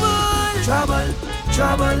Ramon. Trouble.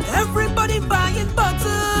 Everybody buying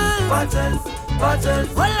bottles.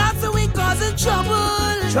 Well, after we causing trouble.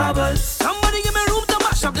 Somebody give me room to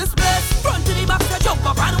mash up this place. Front to the back, to jump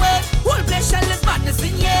up and wait. Whole place shell is madness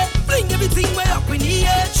in here. Fling everything way up in the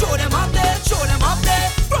air. Show them up there.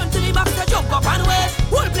 Front to the back, to jump up and wait.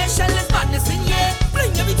 Whole place shell is madness in here.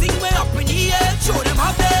 Fling everything way up in the air. Show them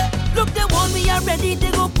up there. Look, they want me already.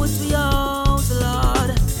 They go put me out,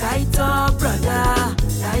 Lord. Tight up, brother.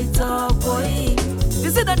 Tight up, boy.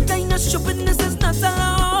 This is that kind of shopping. This is not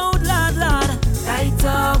allowed, Lord. Tight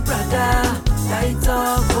up, brother. Tight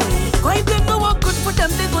up, boy. Why they know what good for them?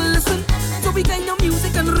 They gon' listen. So we kind of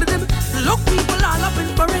music and rhythm. Look, people all up in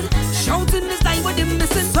for it. Shouting this time what they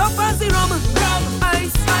missing. So fancy rum,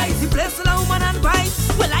 ice. The place full of woman and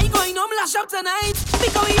vibes. Well, I going home lash up tonight.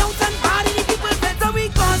 Because we out and party. The people better we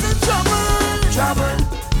causing trouble.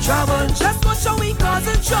 Just watch how we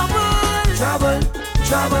causing trouble.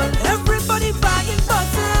 Everybody buying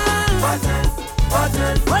bottles.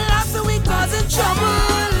 Well, after we causing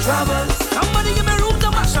trouble. Somebody give me room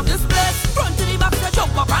to mash up this place. Front to the back, to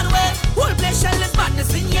jump up and wait. Whole place shell is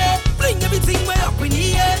madness in here. Fling everything way up in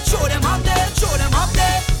the air. Show them up there.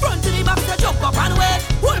 Front to the back, to jump up and wait.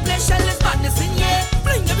 Whole place shell is madness in here.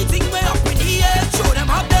 Fling everything way up in the air. Show them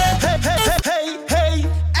up there.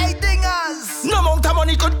 Hey, dingers. No amount of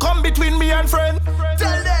money could come between me and friend.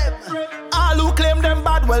 Tell them. All who claim them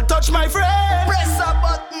bad will touch my friend. Press a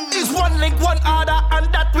button. It's one link, one order,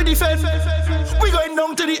 and that we defend. We going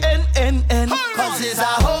down to the end. Cause it's a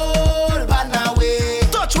whole banner way.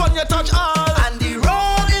 Touch one, you touch all. And the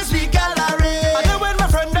road is we gallery. And then when my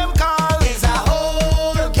friend them call, it's a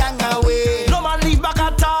whole gang away. no man leave back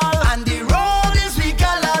at all. And the road is we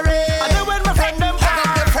gallery. And then when my friend them Pick call,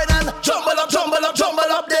 up your friend and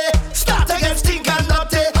jumble up there. Start against Stink and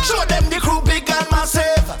Dirty. Show them the crew big and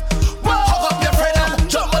massive. Hug up your friend and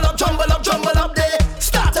jumble up there.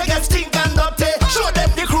 Start against Stink and Dirty. Show them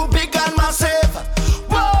the crew big and massive.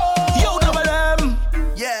 yo, double them.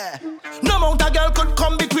 Yeah, No amount of girl could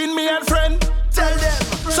come between me and friend. tell them.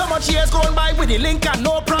 So much years going by with the link and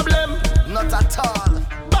no problem. Not at all.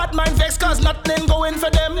 Bad mind vex cause nothing going for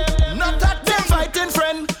them. Not at Them them. fighting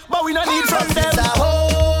friend, but we no need from It's a them.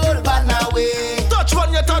 whole banner way. Touch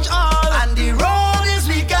one, you touch all. And the road is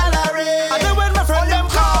we gallery. And then when my friend them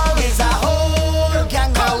call, It's a whole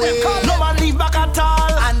gang away. no man leave back at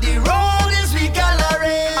all. And the road is we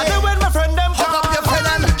gallery. And then when my friend them Hug call, up your friend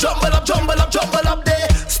and jumble up there.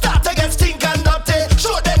 Start against Stink and Dirty.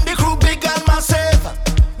 Show them the crew big and massive.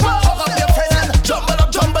 Hug up your friend and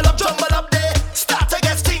jumble up there. Start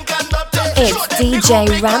against Stink and Dirty. It's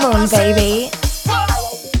DJ Ramon, baby.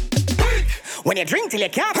 When you drink till you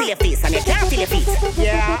can't feel your face and you can't feel your feet.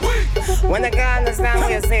 Yeah. When the girl understand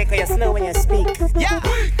what you say, cause you're slow when you speak. Yeah.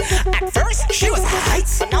 At first she was hot,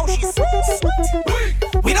 so now she's sweet.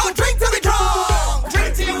 We don't drink till we drunk.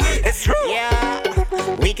 Drink till you weak. It's true. Yeah.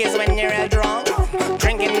 Weak is when you're real drunk.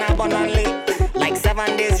 Drinking abundantly. Like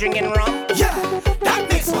 7 days drinking rum. Yeah, that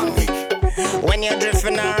makes 1 week. When you're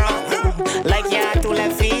drifting around. Like you had 2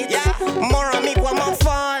 left feet. Yeah. More make one more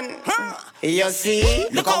fun. You see?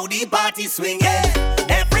 Look how the party swinging.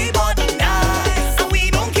 Everybody nice. And we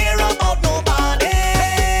don't care about nobody.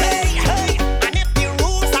 And if the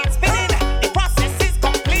rules are spinning, the process is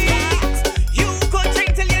complete. You could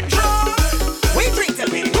drink till you're drunk. We drink till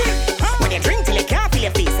we When you drink till you can't feel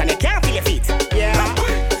your face and you can't feel your feet. Yeah.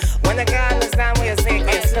 When the girl understand what you say,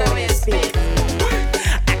 you slow when you speak.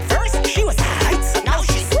 At first she was hot, now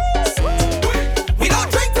she's sweet. We don't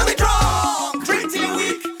drink till we drunk. Drink till you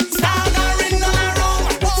weak. Staggering all around.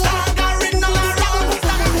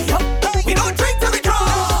 We don't drink till we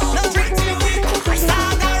drunk. Drink till you weak.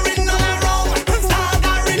 Staggering all around.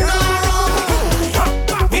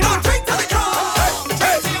 We don't drink till we drunk.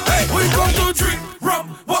 hey, we come to drink rum,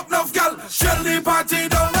 what enough gal, shell the party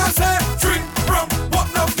down, I say. Drink rum, what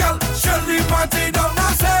enough gal, shell the party down,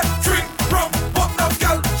 I say. Drink rum, what enough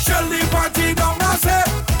gal, shell the party down, I say.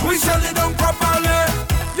 We shell it down properly.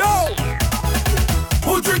 Yo,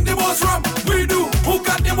 who drink the most rum? We do. Who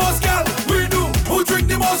got the most gal? We do. Who drink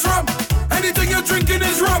the most rum? Anything you're drinking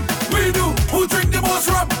is rum. We do. Who drink the most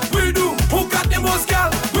rum? We do. Who got the most gal?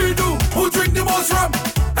 We do. Who drink the most rum?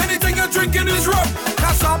 Anything you're drinking is rum.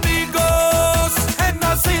 Casamigos,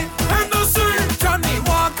 Hennessy, Johnny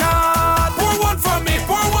Walker. Pour one for me.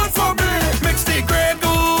 Mix the Grey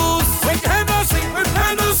Goose with Hennessy.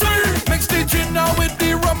 Mix the gin now with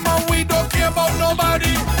the rum, and we don't care about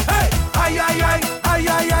nobody. Hey, ay.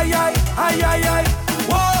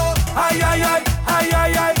 Whoa, ay.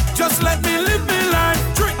 Just let me live me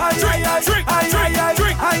life. Drink.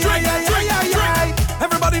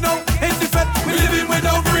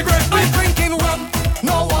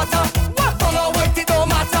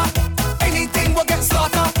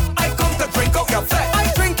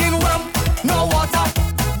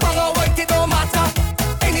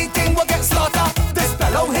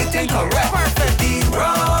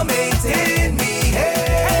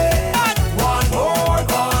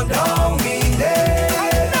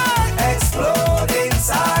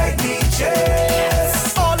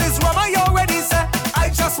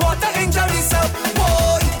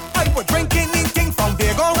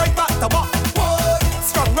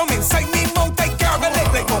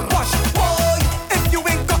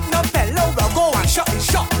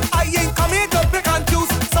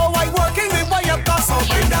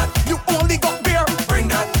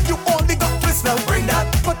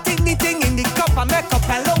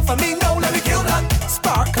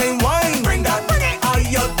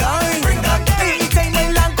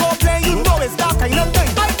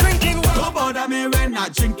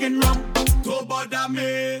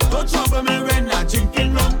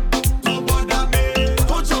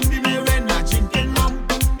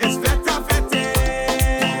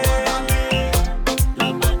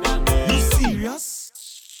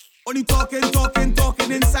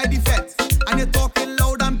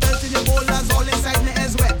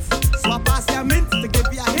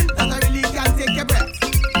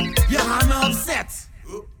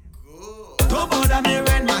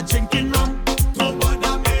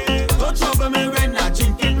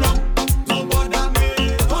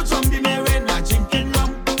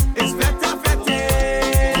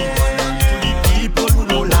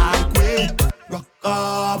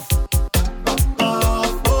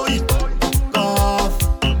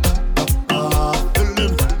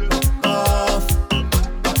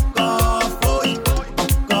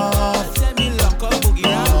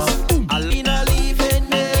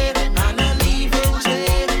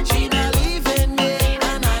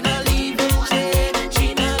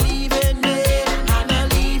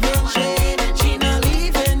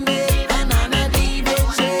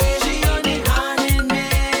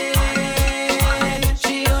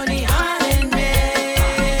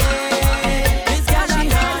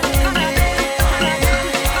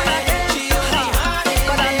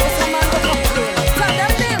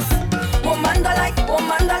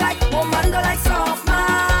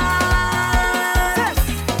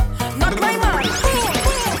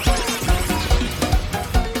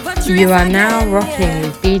 You are now rocking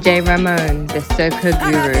with DJ Ramon, the Soca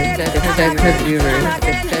Guru, the Soca Guru, the Soca Guru.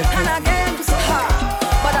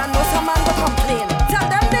 But I know some man go complain. Tell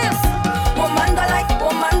them this. Woman do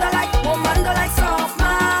like soft man.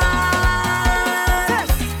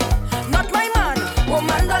 Not my man.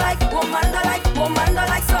 Woman do like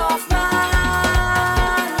soft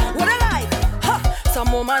man. What I like?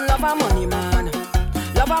 Some woman love a money man,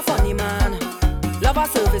 love a funny man, love a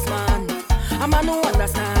service man. A man who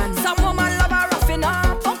understand. Some woman love a roughing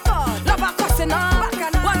up, love a cussing up.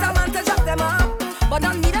 Want a man to jack them up, but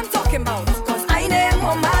don't need them talking about. Cause I name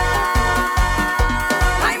woman.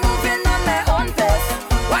 I'm moving on my own pace,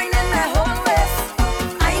 whining my whole waist.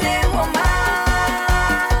 I name woman.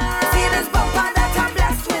 See this bumper that I'm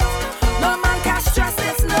blessed with. No man can stress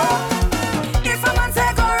this, no. If a man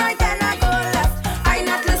say go right, then I go left. I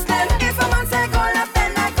not listening. If a man say go left,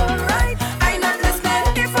 then I go right. I not listening.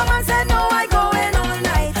 If a man say no, I go in all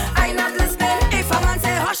night. I not listening. If a man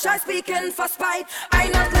say hush, I speaking for spite. I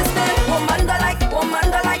not listening. Woman do like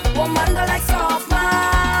soft man.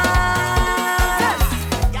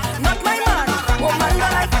 Not my man. Woman do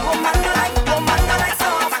like soft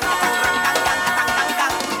man.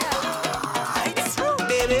 It's true,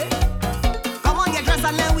 baby. Come on, get dressed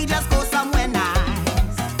and then we just go somewhere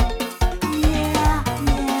nice. Yeah.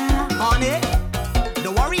 Honey,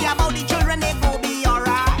 don't worry about the children, they go be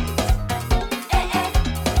alright.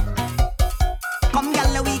 Come,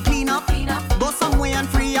 girl, we clean up. Go somewhere and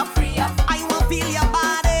free up. I want feel your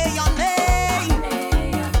body, your name.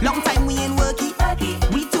 Long time we ain't working.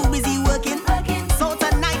 We too busy working. So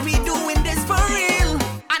tonight we doing this for real.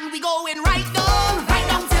 And we going right down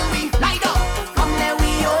till we light up. Come, let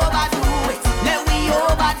we overdo it.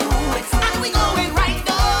 And we going right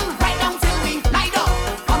down till we light up.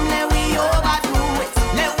 Come, let we overdo it.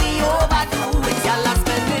 Y'all are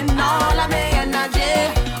spending all of my energy,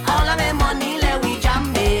 all of my money. Let we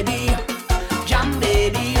jam, baby.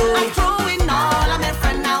 Oh. I'm throwing all of my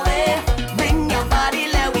friends away. Bring your body,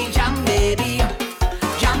 let we jam, baby.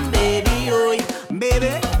 Oh.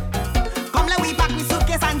 Baby, come let we pack the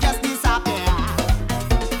suitcase and just disappear.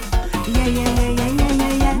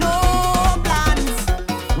 Yeah. No plans.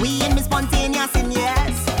 We ain't be spontaneous in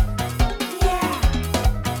years. Yeah.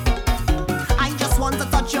 I just want to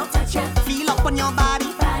touch you. Feel up on your body.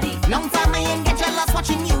 Long time I ain't get jealous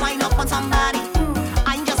watching you wind up on somebody.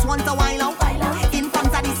 I just want to wind up in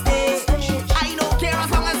front of the stage. I don't care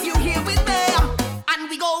as long as you here with me. And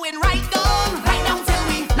we going right down till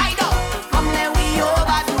we light up. Come, let we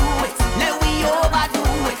overdo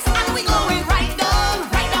it. And we going right down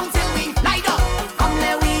till we light up. Come,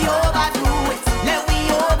 let we overdo it.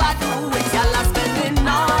 Y'all are spending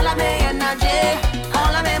all of my energy,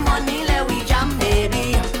 all of my money. Let we jam,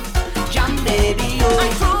 baby. Oh.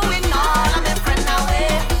 I'm throwing all of my friends away.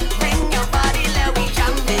 Bring your body, let we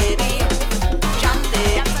jam, baby.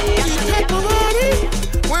 Take my money,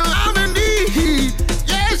 well I'm in need.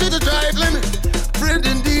 Yeah, she's a trifling friend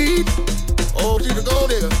indeed. Oh, she's a gold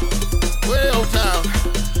digger, way old town.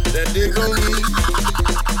 That dig on me.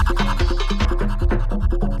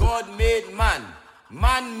 God made man,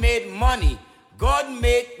 man made money. God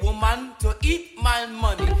made woman to eat man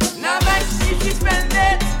money. Now man if she spend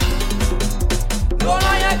it, no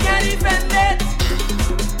lawyer can defend it.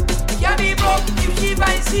 You can be broke if she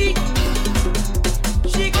buy seat.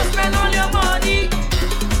 She go spend all your money.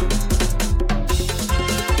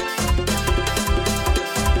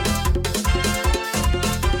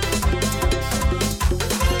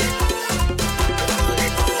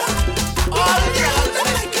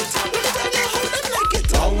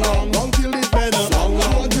 Long till it's better.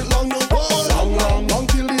 Long till long no more. Long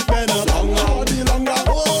till it's better. Long till long no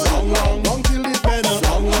more. Long till it's better.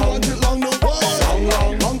 Long till long no more.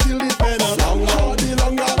 Long till it's better. Long till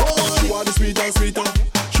long no more. She want the sweet and sweeter.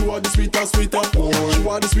 She want the sweet and sweeter. She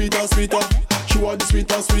want the sweet and sweeter. She want the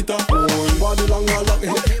sweet and sweeter. She want the long and long.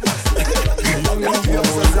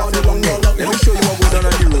 Let me show you what goes on the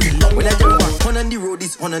road. When I jump back, on the road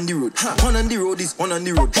is on the road. On the road is on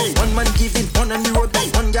the road. One man giving on the road.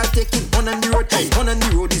 One girl taking on the road. On the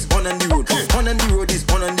road is on the road. On the road is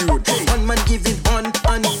on the road. One man giving on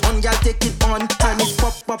and one girl taking on. And it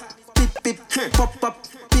pop pip pip pop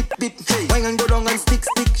pip pip. Wine and go down and stick.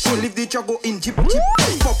 She leave the chago in jeep. Pop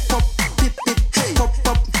pip pip pop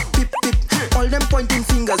pip pip. All them pointing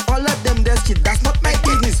fingers, all of them their shit. That's not my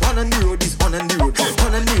business. On the road is on the road.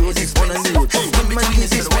 On the road is on the road. One man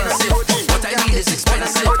is expensive. What I need is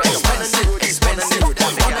expensive. Expensive. On the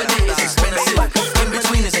road is expensive. In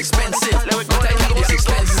between is expensive. What I need is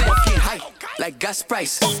expensive. Fucking high, like gas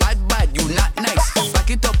price. Bad, you not nice. Back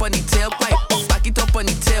it up on the tailpipe.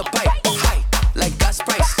 High, like gas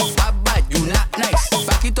price.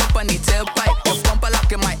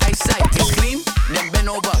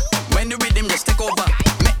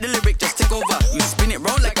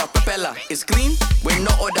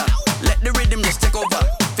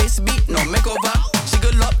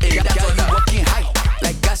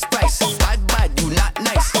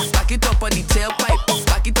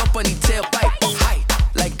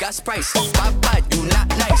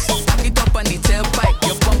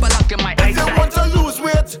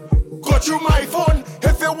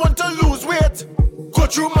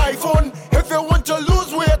 through my phone if you want to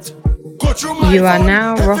lose weight. Go through my You are phone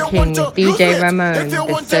now if you rocking want to with lose DJ weight. Ramon, If you the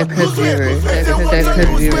want to Soca lose weight. Guru, If the you want to Soca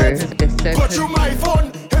lose Guru, weight. the Soca Go through my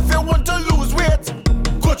phone if you want to lose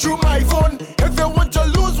weight. Go through my phone if you want to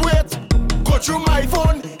lose weight. Go through my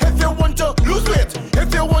phone if you want to lose weight.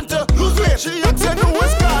 If you want to lose weight. She asks who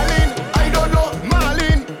is calling. I don't know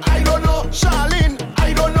Marlene. I don't know Charlene.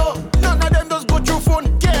 I don't know. None of them just go through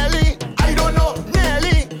phone. Kelly. I don't know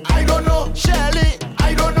Nelly. I don't know Shelly.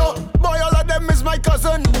 I don't know. Boy, all of them is my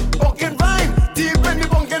cousin. Pumpkin vine. Deep in the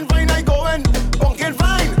pumpkin vine I going. Pumpkin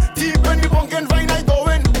vine. Deep in the pumpkin vine I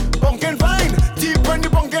going. Pumpkin vine. Deep in the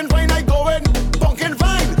pumpkin vine I going. Pumpkin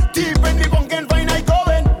vine. Deep in the pumpkin vine I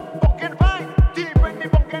going. Pumpkin vine. Deep in the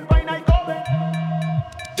pumpkin vine I going.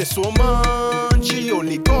 This woman, she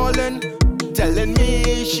only calling, telling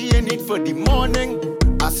me she ain't it for the morning.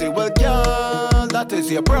 I say, well, girl, that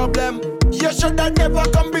is your problem. You should have never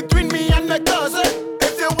come between me and my cousin.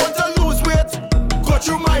 If you want to lose weight, go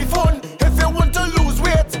through my phone. If you want to lose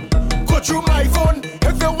weight, go through my phone.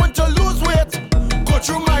 If you want to lose weight, go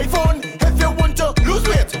through my phone. If you want to lose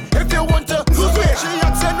weight, if you want to lose weight. She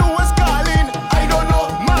asks who is calling. I don't know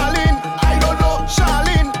Marlene. I don't know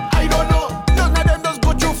Charlene. I don't know. None of them just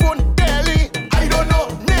go through phone. Kelly. I don't know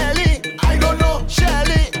Nelly. I don't know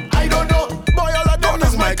Shelly. I don't know. Boy, all of them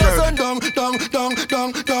is my cousin. Down,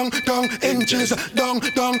 inches. Down,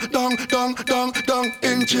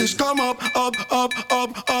 inches. Come up,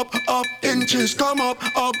 inches. Come up.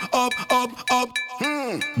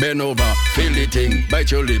 Bend over, feel the thing,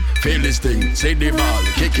 bite your lip, feel this thing. Say the ball,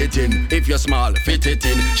 kick it in. If you're small, fit it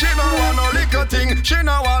in. She no want no little thing, she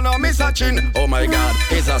no want no miss a chin. Oh my God,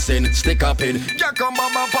 it's a sin, stick up in. Yeah, come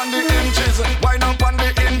up on the inches, wind up on the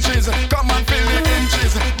inches. Come and feel the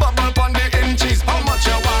inches, bubble on the inches. How much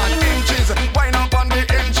you want? Inches, wind up on the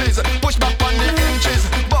inches. Push back on the inches,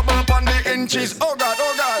 bubble on the inches. Oh God,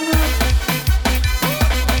 oh God.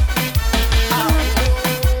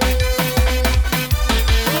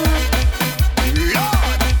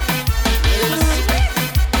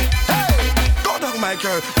 My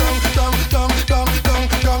girl, down,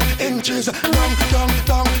 inches, down,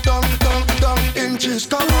 inches,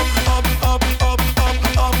 come up,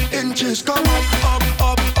 inches, come up.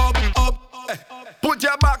 Put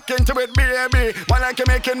your back into it, baby. While I can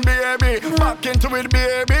making baby. Back into it,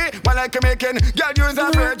 baby. While I can making. Girl, use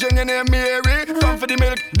a virgin in name Mary. Come for the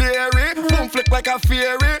milk dairy. Boom flick like a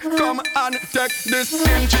fairy. Come and take this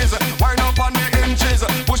inches. Wind up on the inches.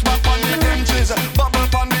 Push back on the inches. Bubble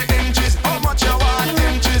on the inches. How much you want?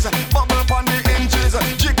 Inches. Bubble on the inches.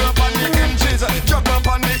 Jiggle on the inches. Juggle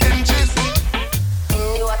on the inches.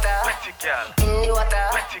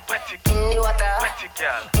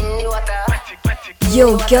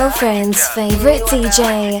 Your girlfriend's favorite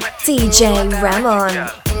DJ, DJ Ramon.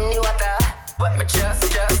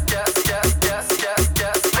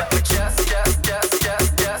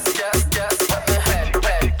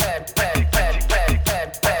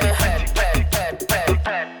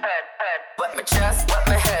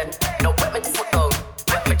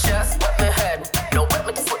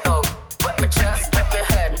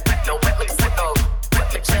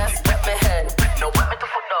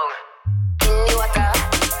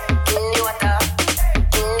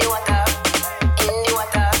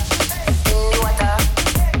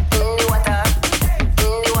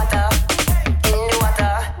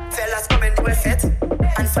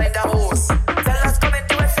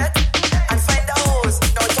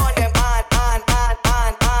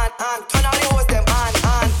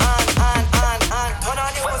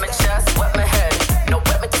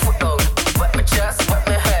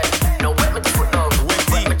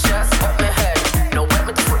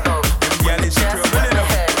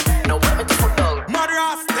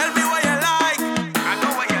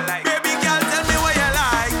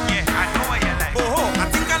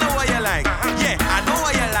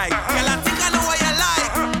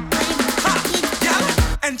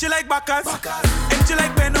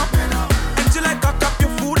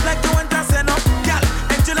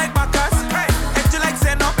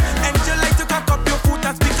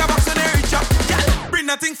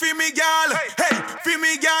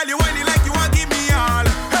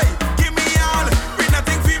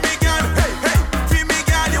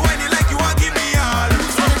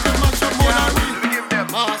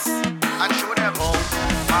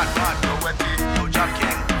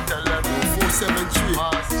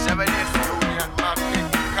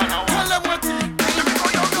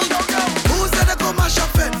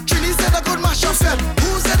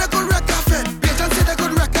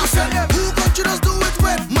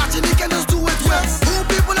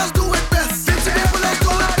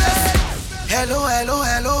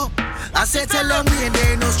 DJ tell them we ain't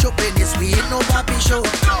there no shopping this, we ain't no papi show.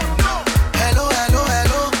 Hello, hello,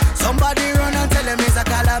 hello. Somebody run and tell them it's a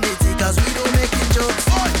calamity, cause we don't making jokes.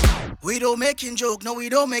 We don't making joke, no we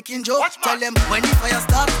don't making joke. Tell them when the fire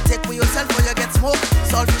start, take for yourself or you get smoke.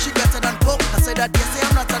 Saltfish is better than coke. I say that yes,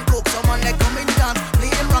 I'm not on coke. Someone like come in dance,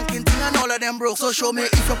 playing ranking thing and all of them broke. So show me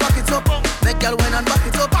if you pack it up, make girl win and back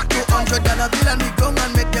it up. $200 bill and we go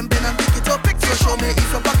and make them bend and pick it up. So show me if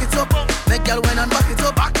you pack it up, make girl win and back it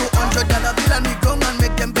up. $200 bill and we go and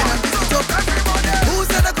make them bend and pick it up. Everybody, who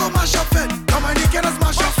said they go mash up fed? Come on, you can us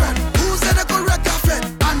mash up fed. Who said they go wreck a fed?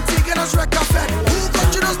 Antique can us wreck a fed. Who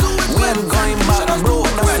country does do it? We ain't going back, bro,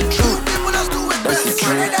 that's the truth. That's the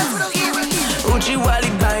truth. Uchi Wally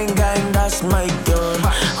bang gang, that's my girl.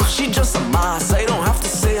 She just a boss, I don't have to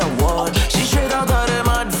say a word. She straight out of them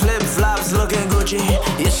mud flip-flops looking Gucci.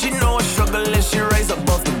 Yeah, she know a struggle and she rise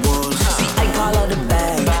above the walls. See, I call her the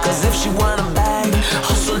bag, cause if she want a bag,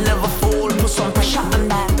 hustle never fold, put some pressure on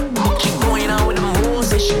that. She going out with the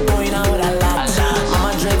moves, and she going out with a lot.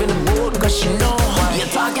 Mama driving the boat, cause she know you're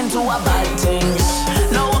talking to her bad things.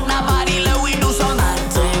 No, nobody let we do some bad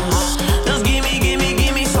things. Just give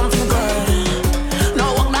me something good.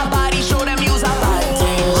 No, nobody show them use a bad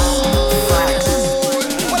things.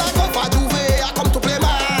 When I come for Juve, I come to play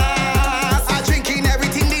mass. I drinking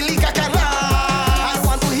everything the liquor can last. I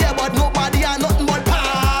want to hear but nobody and nothing but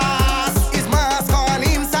pass. It's mask on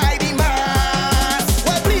inside the mask.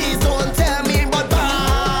 Well, please don't tell me but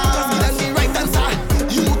pass. Just give them the right answer.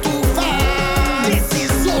 You too fast. This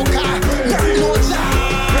is soca, not no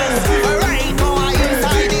jazz. Right now I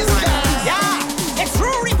inside this car. Yeah, it's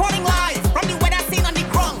true reporting live from the weather scene on the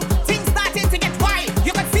ground. Things starting to get wild.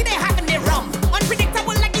 You can see they having their rum.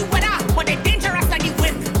 Unpredictable like the weather, but they dangerous like the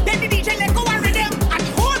wind. Then the DJ let go and rhythm, and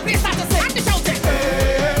the whole place start to sing and to shouting.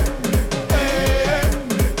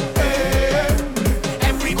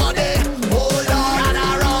 Everybody, hold on,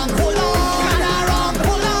 gather wrong, hold on, gather wrong,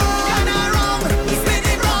 hold on, gather wrong. He spin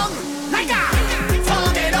it wrong, like a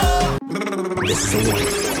tornado. This is a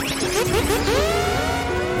warning.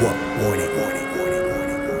 What? Warning.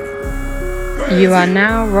 You are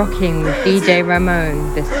now rocking with DJ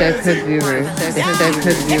Ramon, the Soca Guru. The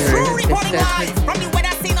Soca Guru. The Soca Guru. From the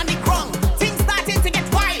weather scene on the ground. Things starting to get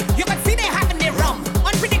wild. You can see they having their rum.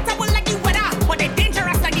 Unpredictable like the weather, but they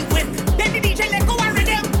dangerous like the wind. Then the DJ let go and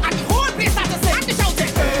rhythm, and the whole place start to sing and to shouting.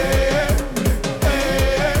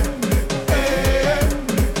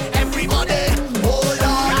 Everybody, hold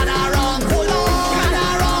on, gather wrong, hold on,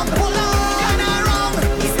 gather wrong, hold on, gather wrong.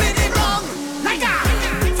 He spin it wrong, like a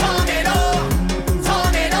tornado,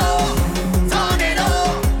 tornado, tornado.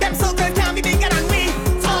 Them so good can't be bigger than we.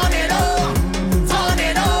 Tornado,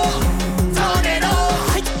 tornado, tornado.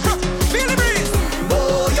 Feel the breeze.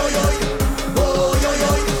 Oh yo yo, oh yo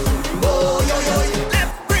yo, oh yo yo,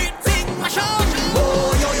 Everything mash up.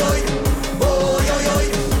 oh yo yo, oh yo yo,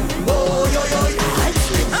 oh yo yo.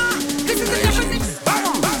 This is the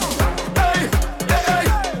difference.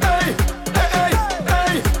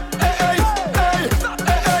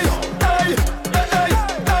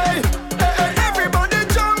 Everybody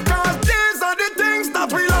jump, cause these are the things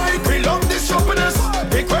that we like. We love this shoppiness,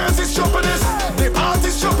 the crazy shoppiness, the party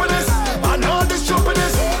shoppiness, and all this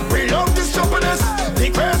shoppiness. We love this shoppiness, the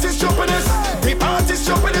crazy shoppiness, the party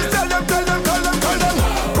shoppiness. Tell them.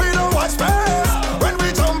 We don't watch space when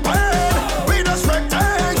we jump in. We just wreck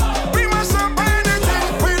things, we must up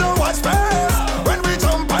anything. We don't watch space when we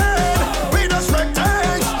jump in. We just wreck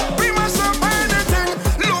things, we must up anything.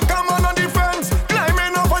 Look a man on the fence,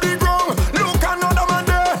 climbing over the ground. Look another man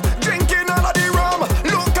there, drinking all of the rum.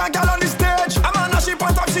 Look a girl on the stage, a man as she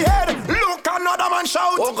point up she head. Look another man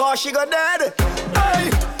shout, Oh gosh, she got dead. hey,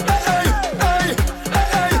 hey, hey, hey,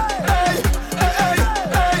 hey, hey, hey,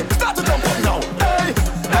 hey. Start to jump up now. Hey,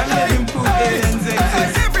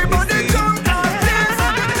 everybody jump and dance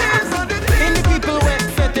on the dance on the dance. In the people wet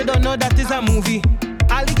fete, they don't know that is a movie.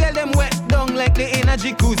 All the girl them wet down like they in a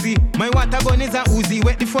jacuzzi. My water gun is a Uzi,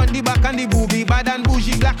 wet the front, the back and the booby. Bad and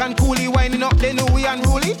bougie, black and coolie, winding up, they know we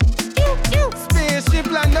unruly. Spaceship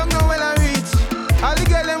land don't know where I reach. All the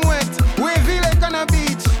girl them wet, wavy like on a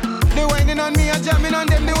beach. They whining on me and jamming on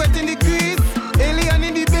them, they wet in the crease. Alien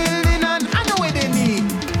in the building and I know where they need.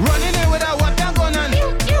 Running there with a water gun and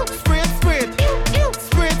spray.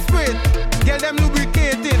 Girl them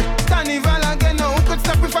lubricated. Carnival again now, who could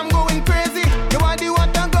stop if I'm going crazy? You want the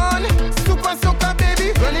water gun? Super soaker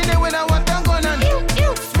baby. Running there with a water gun and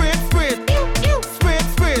spray.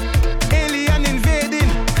 Alien invading.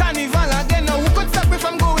 Carnival again now, who could stop if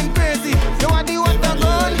I'm going crazy? You want the water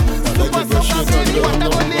gun? Super soaker baby. Water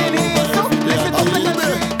gun in here. So lift it up like a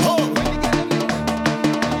train.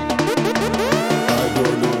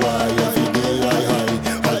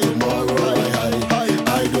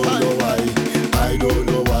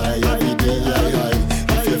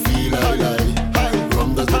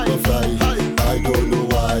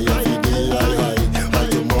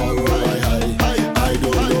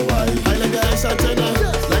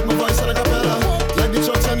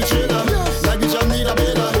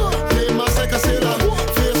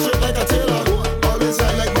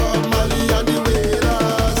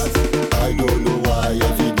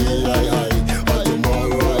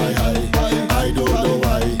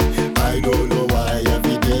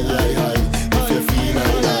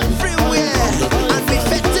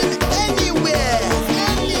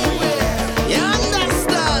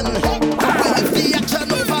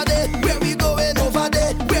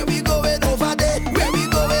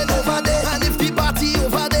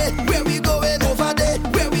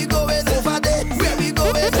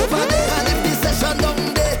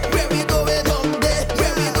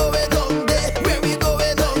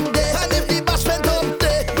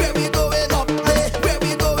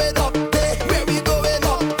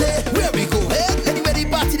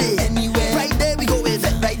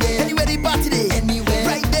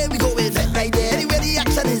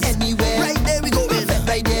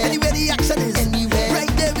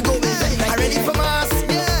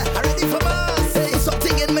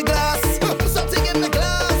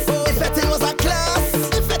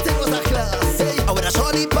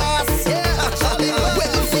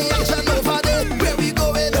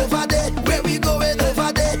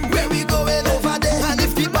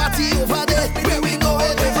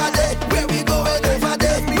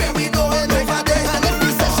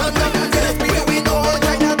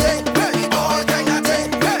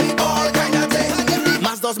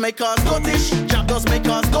 make us Scottish, Jab does make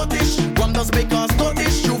us Scottish, rum does make us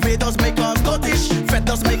Scottish, Juve does make us Scottish, Fed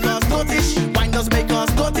does make us Scottish, wine does make us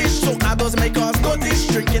Scottish, soda does make us Scottish,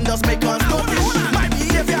 drinking does make us Scottish. My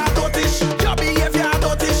behavior Scottish, your behavior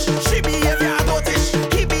Scottish, she behavior Scottish,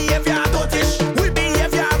 he behavior Scottish, we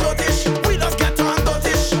behavior Scottish, we just get on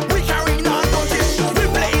Scottish, we carry on Scottish, we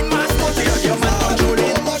playing my Scottish, your man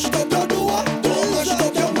controlling. Don't mash up your door, don't mash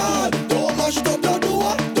up your man, don't mash up your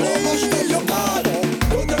door, don't mash up your man.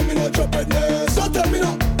 Don't tell me no choppiness, don't tell me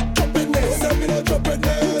no choppiness, don't tell me no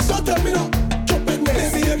choppiness, don't tell me no choppiness.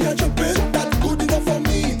 This behavior chopping, that's good enough for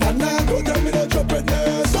me. And now don't tell me no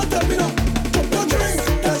choppiness, don't tell me no chop no drink.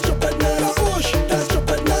 That's choppiness, push, that's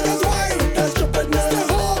choppiness, that's wine, that's choppiness, stay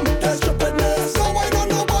home, that's choppiness. So why don't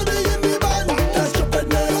nobody in the band? That's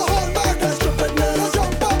choppiness, go hold back, that's choppiness,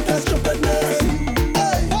 jump up, that's choppiness.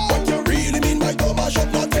 Hey, what you really mean by don't mash up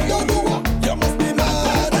nothing? You do what? You must be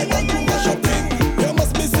mad. I want to mash up thing. You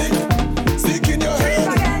must be sick, sick in your head.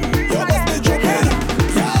 You must be jumping.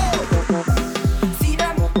 See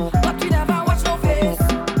them, but we never watch no face.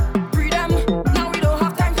 Free them, now we don't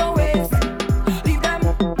have time to waste. Leave them,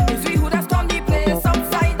 it's we who have turned the place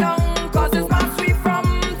upside down. Cause it's my sweet from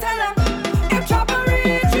tell them. If trouble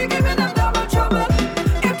reach, we giving them double trouble.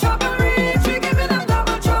 If trouble reach, we giving them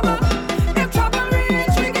double trouble. If trouble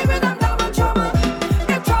reach, we giving them double trouble.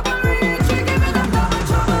 If trouble reach, we giving them double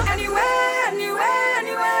trouble. Anywhere, anywhere,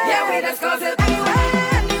 anywhere. Yeah, we discuss it. Anywhere,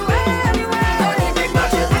 anywhere, anywhere. Don't need big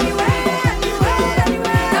budget. Anywhere, anywhere,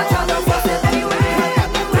 anywhere. Not trying to force it. Anywhere,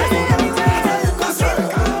 anywhere, anywhere. Cause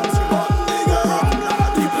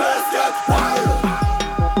the place get wild.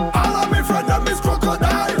 All of me friend them is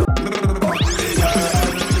crocodile.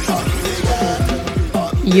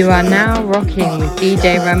 You are now rocking with DJ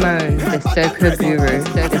Ramon, the Soca Guru,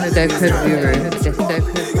 the Soca Guru, the Soca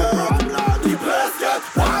Guru. The place get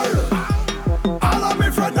wild. All of me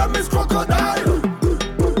friend them is crocodile.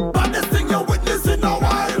 But this thing you're witnessing a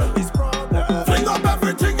while. Fling up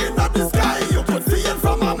everything in the sky. You could see it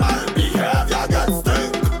from a mile. Behavior gets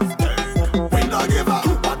stink. We don't give a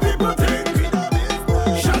what people think.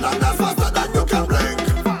 Shut up, that's faster than you can blink.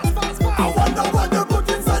 I wonder what they put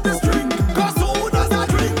inside this drink. Cause soon as I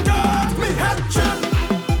drink it, me head chip,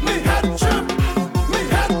 me head chip, me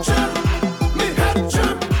head chip, me head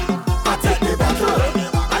chip. I take the bottle,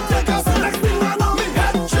 I take a sip. Next thing I know, me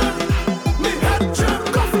head chip, me head chip.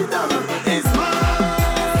 Coffee them is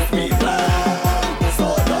mine, me fly, so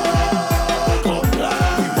don't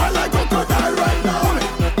complain. Why like crocodile right now?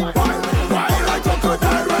 Why like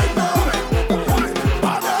crocodile right now?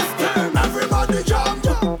 Baddest thing, everybody jump,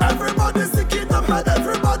 everybody sick in the head,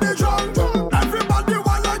 everybody drunk, everybody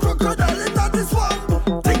want like crocodile in that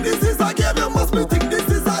swamp. Think this is a game, you must be think this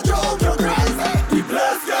is a joke. You're crazy, the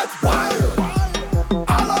place gets wild.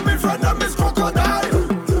 All of me friend them is crocodile.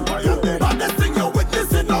 Baddest thing you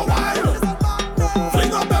witnessing a while.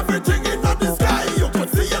 Fling up everything in the sky. You could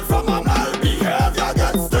see it from a mile. Behavior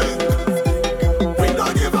gets stink. We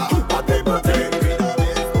don't give a what people think.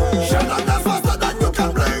 Shut up, that's faster than you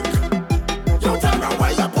can blink. You tell me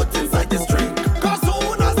why you put inside this drink. Cause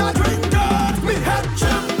soon as I drink it, me head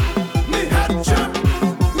chip, me head chip,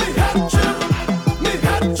 me head chip, me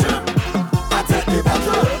head chip. I take the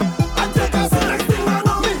bottle, I take a sip. Next thing I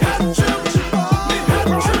know, me head chip, me head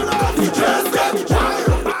chip. The place get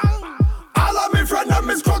wild. All of me friend them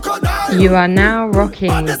is crocodile. You are now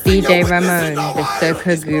rocking with DJ Ramon, the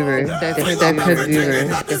Soca Guru, the Soca Guru,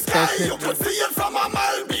 the Soca Guru.